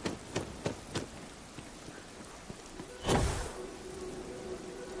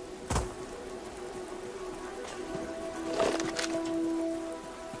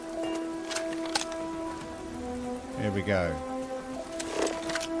 Here we go.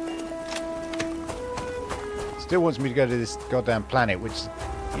 Still wants me to go to this goddamn planet, which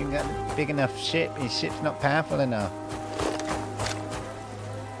you got a big enough ship. His ship's not powerful enough.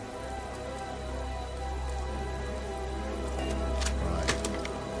 Right.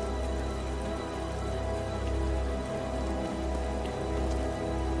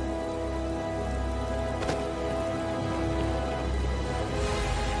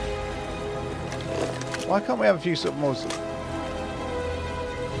 Why can't we have a few sort of more...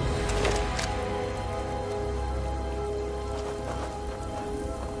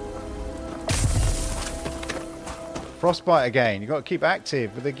 Frostbite again. You've got to keep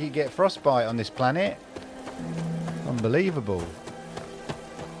active, but they keep get frostbite on this planet. Unbelievable.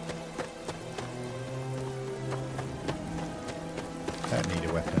 Don't need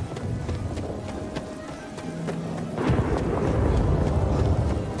a weapon.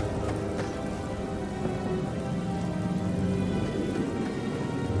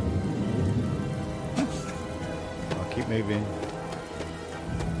 I'll keep moving.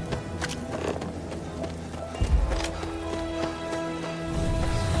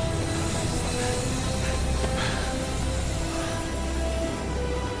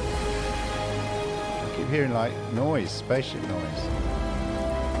 Hearing like noise, spaceship noise.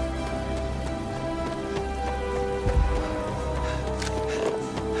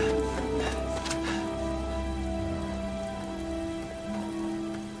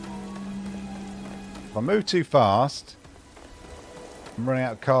 If I move too fast, I'm running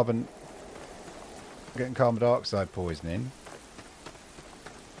out of carbon, getting carbon dioxide poisoning.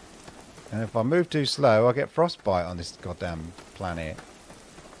 And if I move too slow, I get frostbite on this goddamn planet.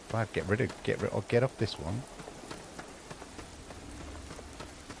 I have to get off this one.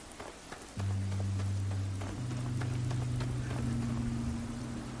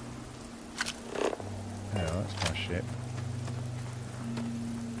 Oh, that's my ship.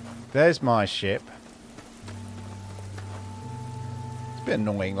 There's my ship. It's a bit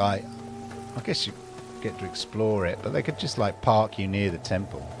annoying, like, I guess you get to explore it, but they could just like park you near the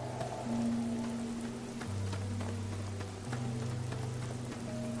temple.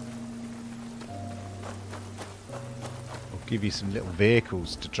 Give you some little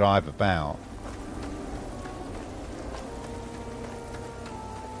vehicles to drive about.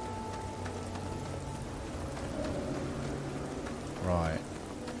 Right.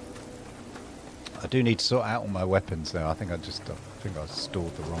 I do need to sort out all my weapons though. I think I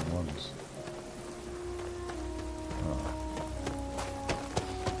stored the wrong ones. Oh.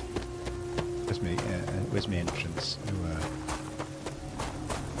 Where's my entrance?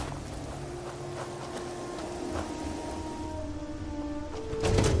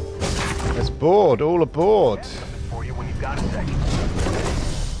 Let's board, all aboard. For you when you've got a second.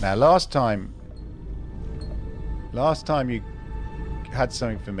 Now, last time you had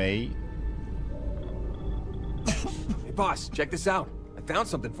something for me. Hey, boss, check this out. I found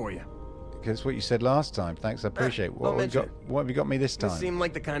something for you. That's what you said last time. Thanks, I appreciate it. What have you got me this time? This seemed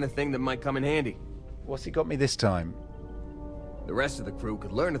like the kind of thing that might come in handy. What's he got me this time? The rest of the crew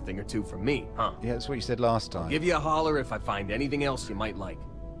could learn a thing or two from me, huh? Yeah, that's what you said last time. Give you a holler if I find anything else you might like.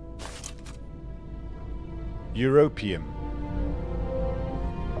 Europium.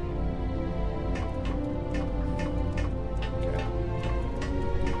 Okay.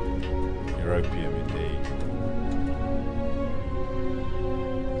 Europium indeed.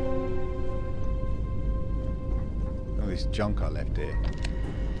 All this junk I left here.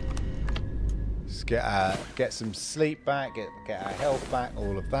 Just get some sleep back, get our health back,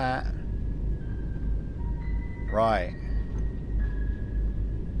 all of that. Right.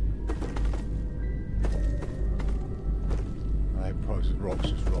 Probably rocks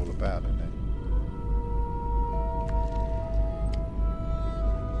just roll about, don't they?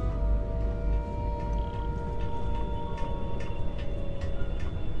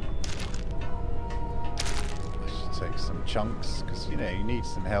 I should take some chunks, because you know you need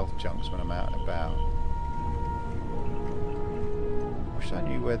some health chunks when I'm out and about. Wish I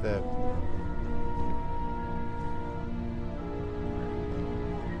knew where the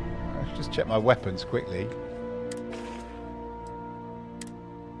Just check my weapons quickly.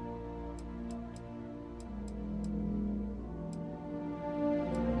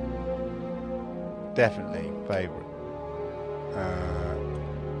 Definitely favourite.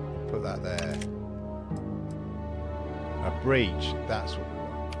 Put that there. A breach, that's what we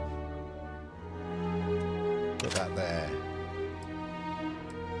want. Put that there.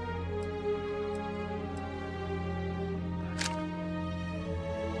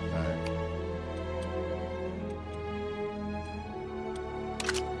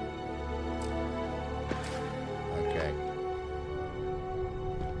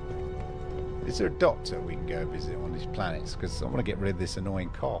 Is there a doctor we can go visit on these planets? Because I want to get rid of this annoying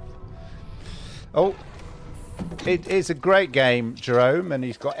cough. Oh, it's a great game, Jerome, and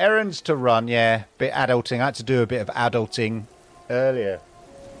he's got errands to run. Yeah, bit adulting. I had to do a bit of adulting earlier.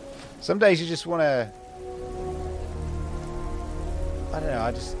 Some days you just want to, I don't know,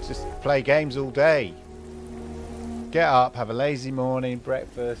 I just play games all day. Get up, have a lazy morning,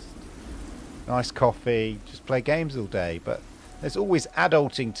 breakfast, nice coffee, just play games all day. But there's always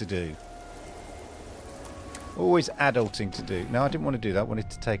adulting to do. Always adulting to do. No, I didn't want to do that. I wanted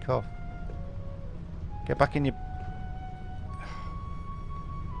to take off. Get back in your...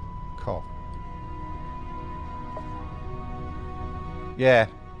 cough. Yeah.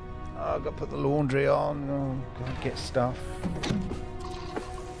 Oh, I've got to put the laundry on. Oh, gotta get stuff.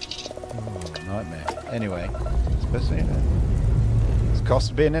 Oh, nightmare. Anyway. Especially, it's the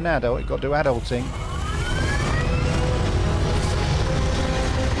cost of being an adult. You've got to do adulting.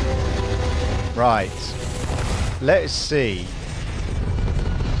 Right. Let's see.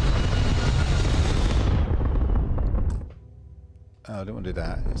 Oh, I don't want to do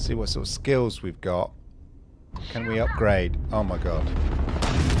that. Let's see what sort of skills we've got. Can we upgrade? Oh my god.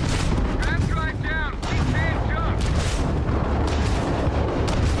 Grab drive down. Keep saying jump.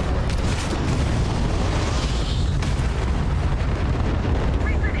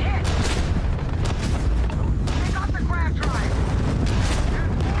 We've been hit. Take off the grab drive. You're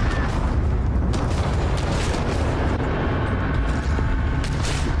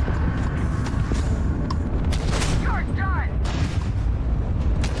done.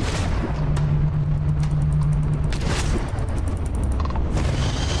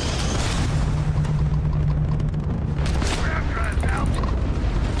 Grab drive out.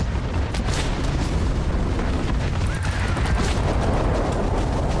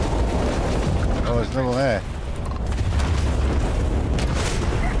 Oh, there's another one there.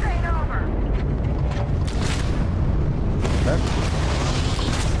 This ain't over. No?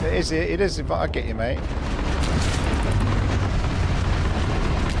 It is. It is. If I get you, mate. Get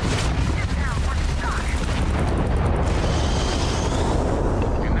down. We're stuck.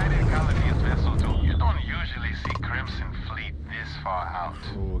 United Colonies vessel 2. You don't usually see Crimson Fleet this far out.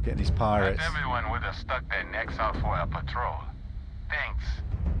 Oh, getting these pirates. Not everyone would have stuck their necks out for a patrol. Thanks.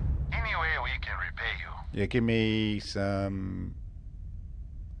 Any way we can repay you. Yeah, give me some.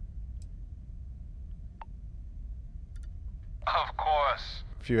 Of course.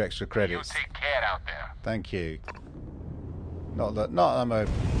 A few extra You credits. take care out there. Thank you. Not that. Not I'm a.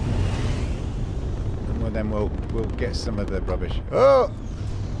 Well, then we'll get some of the rubbish. Oh,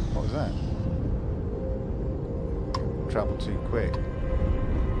 what was that? Travel too quick.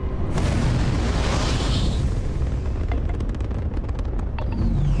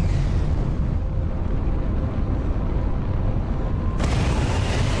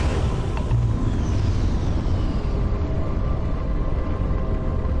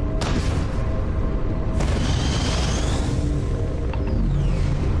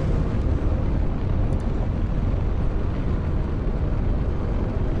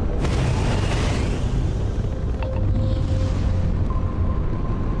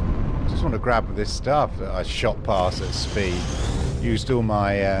 Just want to grab this stuff that I shot past at speed. Used all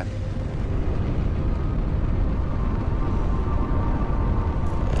my.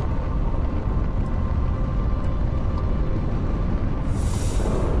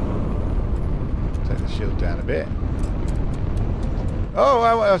 Take the shield down a bit. Oh,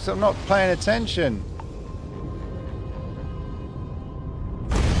 I'm not paying attention.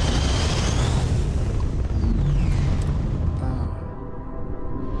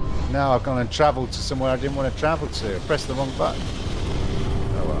 Now I've gone and travelled to somewhere I didn't want to travel to. I pressed the wrong button.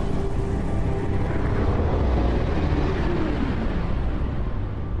 Oh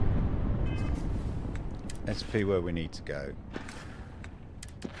well. SP where we need to go.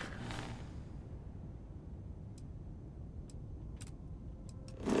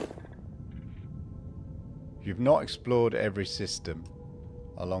 You've not explored every system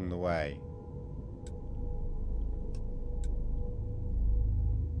along the way.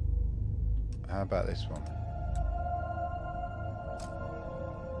 How about this one?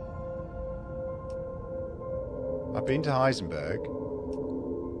 I've been to Heisenberg.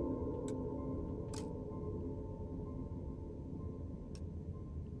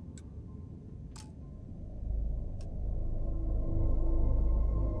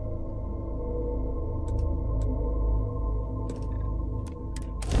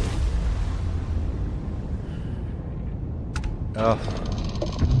 Oh.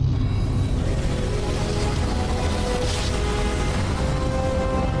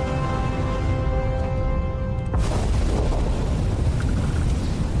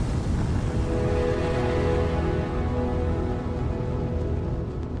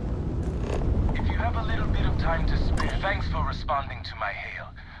 If you have a little bit of time to spare, thanks for responding to my hail.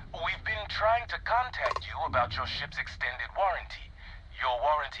 We've been trying to contact you about your ship's extended warranty. Your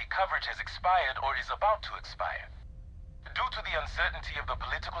warranty coverage has expired or is about to expire. Due to the uncertainty of the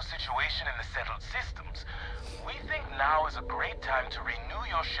political situation in the settled systems, we think now is a great time to renew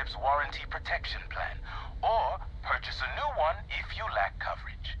your ship's warranty protection plan, or purchase a new one if you lack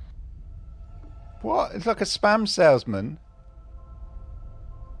coverage. What? It's like a spam salesman.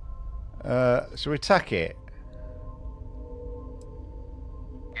 Shall we attack it?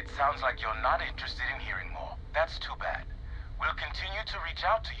 It sounds like you're not interested in hearing more. That's too bad. We'll continue to reach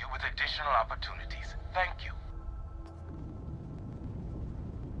out to you with additional opportunities. Thank you.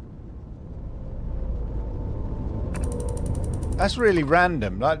 That's really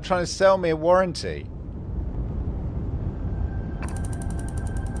random, like trying to sell me a warranty.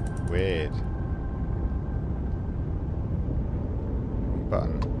 Weird.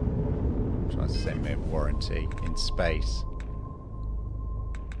 Button. Trying to send me a warranty in space.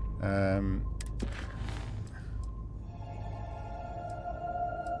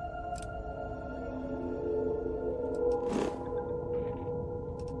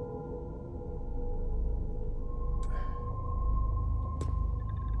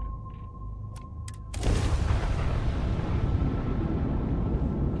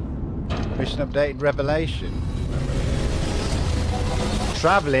 Mission updated revelation.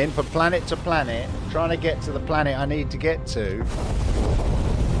 Traveling from planet to planet, trying to get to the planet I need to get to.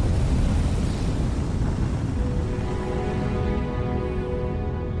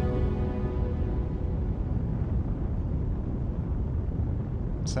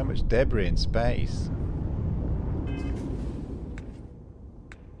 So much debris in space.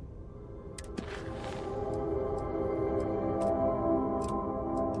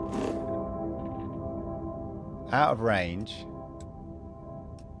 Out of range.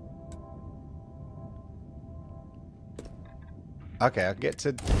 Okay, I can get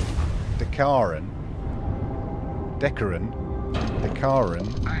to Dekaran.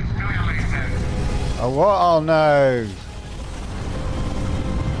 Oh, what? Oh, no.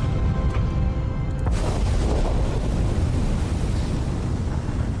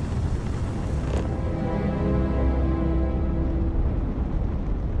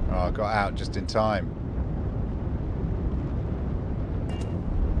 Oh, I got out just in time.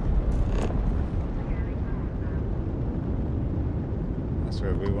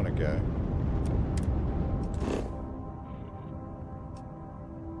 Where we want to go.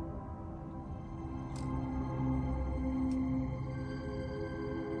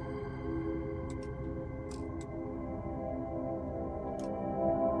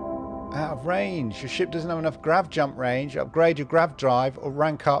 Out of range. Your ship doesn't have enough grav jump range. Upgrade your grav drive or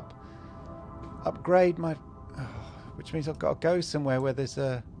rank up. Upgrade my... Oh, which means I've got to go somewhere where there's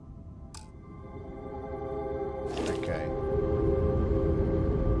a... Okay.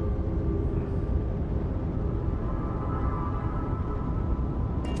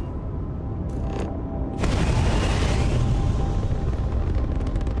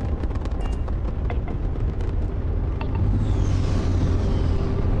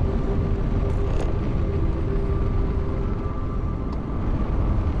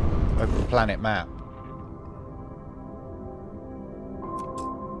 Open planet map.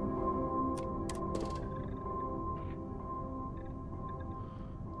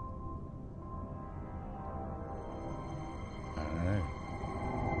 I don't know.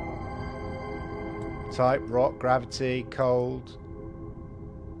 Type, rock, gravity, cold.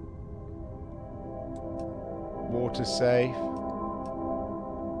 Water safe.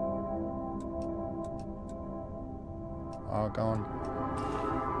 Argon.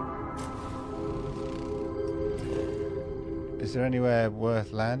 Is there anywhere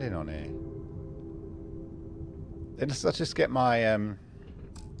worth landing on here? Let's just get my... I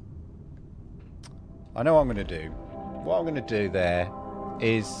know what I'm going to do. What I'm going to do there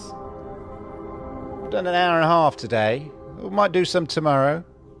is... I've done an hour and a half today. We might do some tomorrow.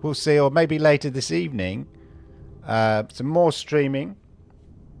 we'll see, or maybe later this evening, some more streaming.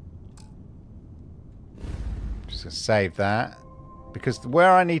 Just gonna save that because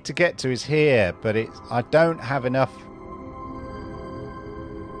where I need to get to is here, but I don't have enough.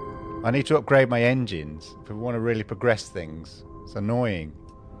 I need to upgrade my engines if we want to really progress things. It's annoying.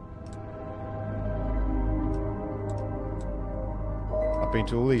 I've been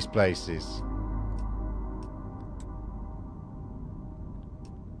to all these places.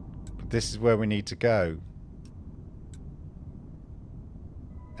 But this is where we need to go.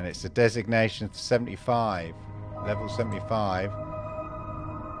 And it's a designation of 75. Level 75.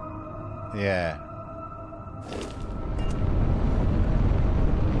 Yeah.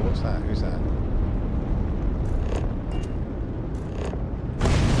 What's that? Who's that?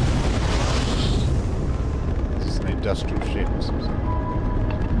 This is an industrial ship or something.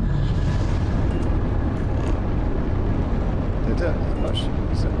 They don't have much.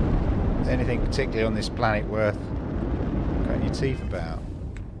 Is there anything particularly on this planet worth cutting your teeth about?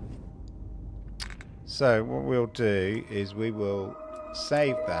 So what we'll do is we will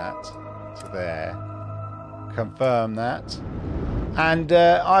save that to there, confirm that, and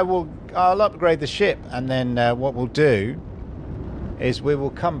I'll upgrade the ship, and then what we'll do is we will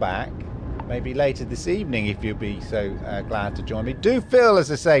come back maybe later this evening if you'll be so glad to join me. Do feel,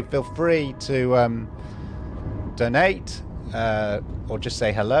 as I say, feel free to donate or just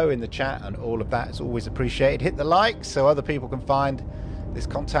say hello in the chat, and all of that is always appreciated. Hit the like so other people can find this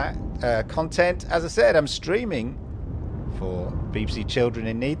content. As I said, I'm streaming for BBC Children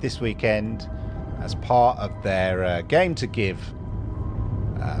in Need this weekend as part of their Game to Give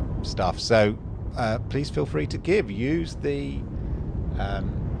stuff. So please feel free to give. Use the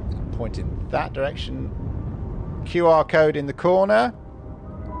point in that direction QR code in the corner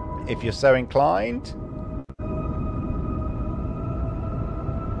if you're so inclined.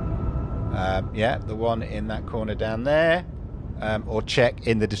 Yeah, the one in that corner down there. Or check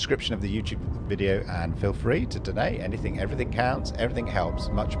in the description of the YouTube video, and feel free to donate. Anything, everything counts, everything helps.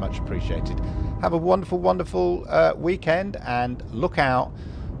 Much, much appreciated. Have a wonderful, wonderful weekend, and look out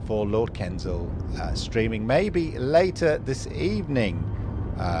for Lord Kensal streaming maybe later this evening.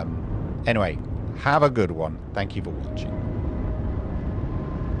 Anyway, have a good one. Thank you for watching.